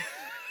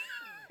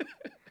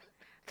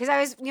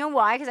 Because you know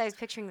why? Because I was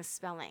picturing the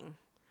spelling.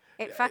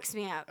 It fucks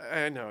me up.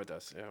 I know it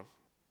does, yeah.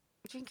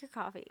 Drink your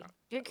coffee.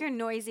 Drink your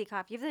noisy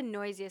coffee. You have the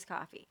noisiest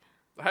coffee.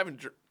 I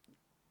haven't...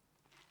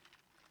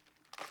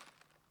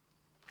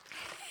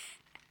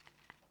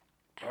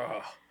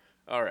 Oh,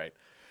 all right.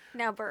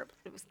 Now burp.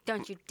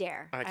 Don't you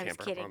dare. I can't was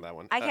burp kidding. on that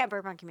one. I can't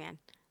burp on command.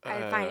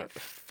 I find it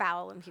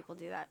foul when people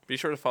do that. Be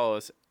sure to follow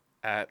us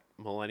at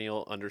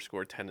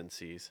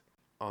millennial_tendencies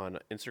on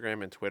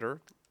Instagram and Twitter.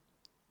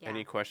 Yeah.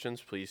 Any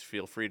questions, please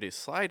feel free to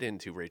slide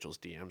into Rachel's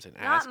DMs and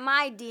ask. Not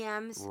my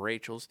DMs.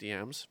 Rachel's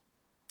DMs.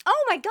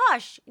 Oh my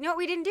gosh. You know what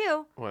we didn't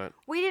do? What?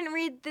 We didn't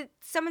read that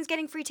someone's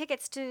getting free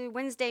tickets to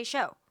Wednesday's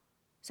show.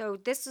 So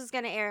this is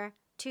going to air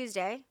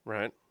Tuesday.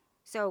 Right.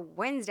 So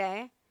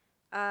Wednesday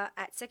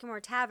at Sycamore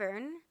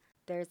Tavern,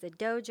 there's the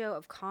Dojo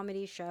of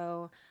Comedy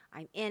show.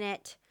 I'm in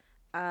it.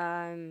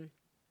 I'll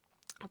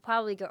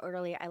probably go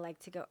early. I like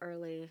to go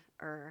earlier,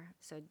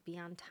 so be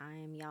on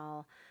time,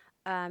 y'all.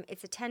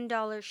 It's a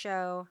 $10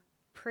 show,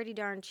 pretty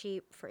darn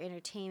cheap for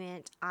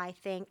entertainment, I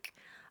think.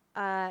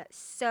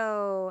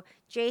 So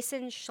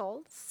Jason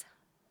Schultz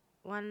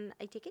won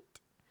a ticket.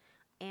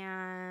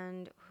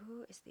 And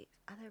who is the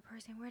other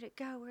person? Where'd it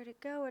go?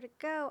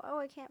 Oh,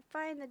 I can't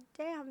find the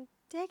damn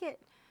ticket.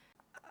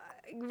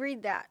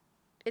 Read that.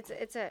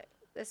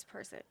 This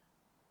person.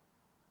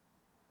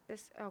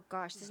 Oh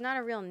gosh, this is not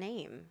a real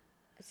name.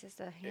 It's just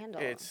a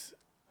handle. It's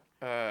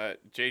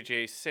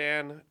JJ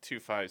San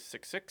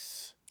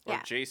 2566 or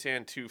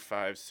JSan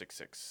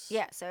 2566.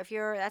 Yeah, so if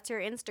that's your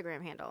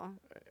Instagram handle.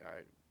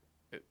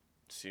 It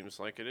seems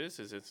like it is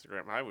his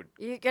Instagram.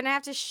 You're gonna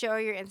have to show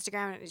your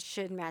Instagram, and it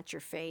should match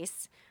your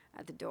face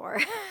at the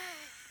door.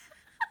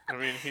 I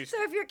mean,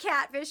 so if you're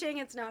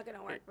catfishing, it's not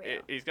gonna work for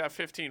you. He's got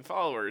 15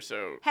 followers,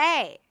 so.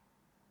 Hey,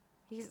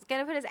 he's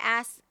gonna put his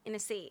ass in a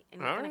seat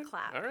and he's gonna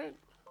clap. All right.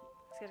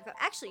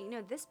 Actually,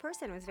 this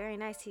person was very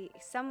nice.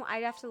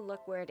 I'd have to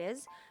look where it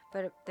is,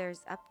 but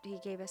he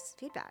gave us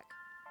feedback.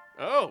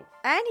 Oh.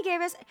 And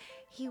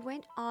he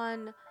went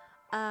on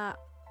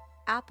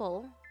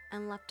Apple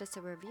and left us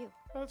a review.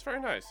 Oh, that's very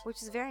nice.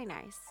 Which is very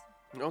nice.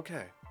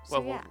 Okay. So,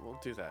 well, we'll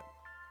do that.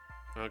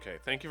 Okay.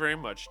 Thank you very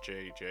much,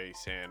 JJ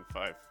San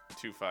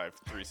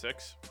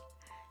 52536.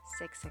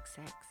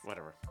 666.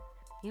 Whatever.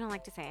 You don't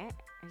like to say it?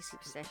 Are you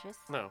superstitious?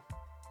 No.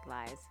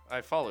 Lies.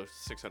 I follow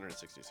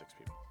 666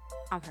 people.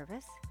 On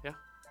purpose? Yeah.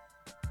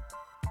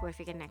 What if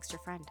you get an extra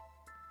friend?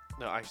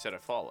 No, I said I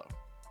follow.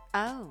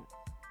 Oh.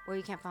 Well,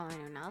 you can't follow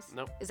anyone else?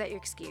 Nope. Is that your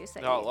excuse?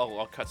 No,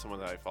 I'll cut someone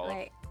that I follow.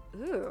 Like,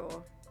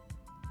 ooh.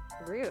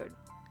 Rude.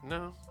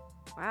 No.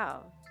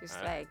 Wow.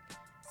 Just like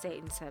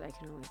Satan said I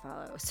can only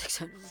follow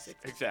 660.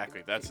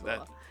 Exactly. That's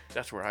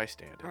where I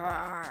stand.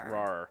 Rawr.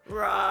 Rawr.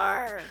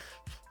 Rawr.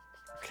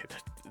 Okay,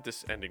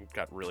 this ending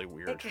got really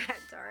weird. It got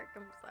dark.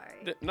 I'm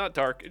sorry. Not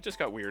dark. It just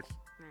got weird.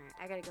 All right.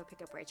 I got to go pick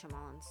up Rachel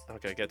Mullins.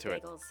 Okay, get to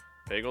Bagels.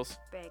 it. Bagels?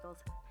 Bagels.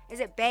 Is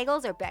it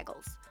bagels or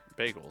bagels?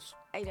 Bagels.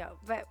 I know,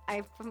 but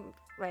I'm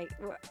like...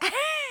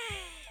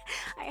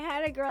 I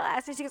had a girl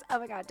ask me, she goes, "Oh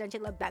my God, don't you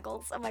love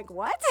bagels?" I'm like,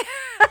 "What?"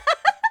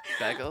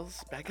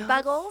 Bagels?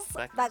 Bagels?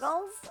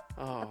 Bagels.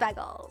 Oh.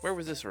 Bagels. Where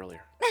was this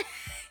earlier? You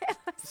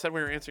said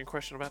we were answering a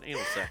question about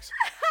anal sex.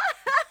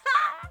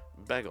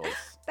 Bagels.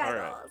 All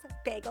right.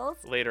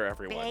 Bagels. Later,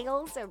 everyone.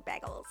 Bagels or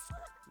bagels?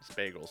 It's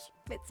bagels.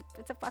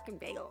 It's a fucking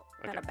bagel,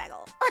 not Okay. a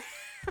bagel.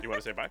 You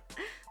want to say bye?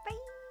 Bye.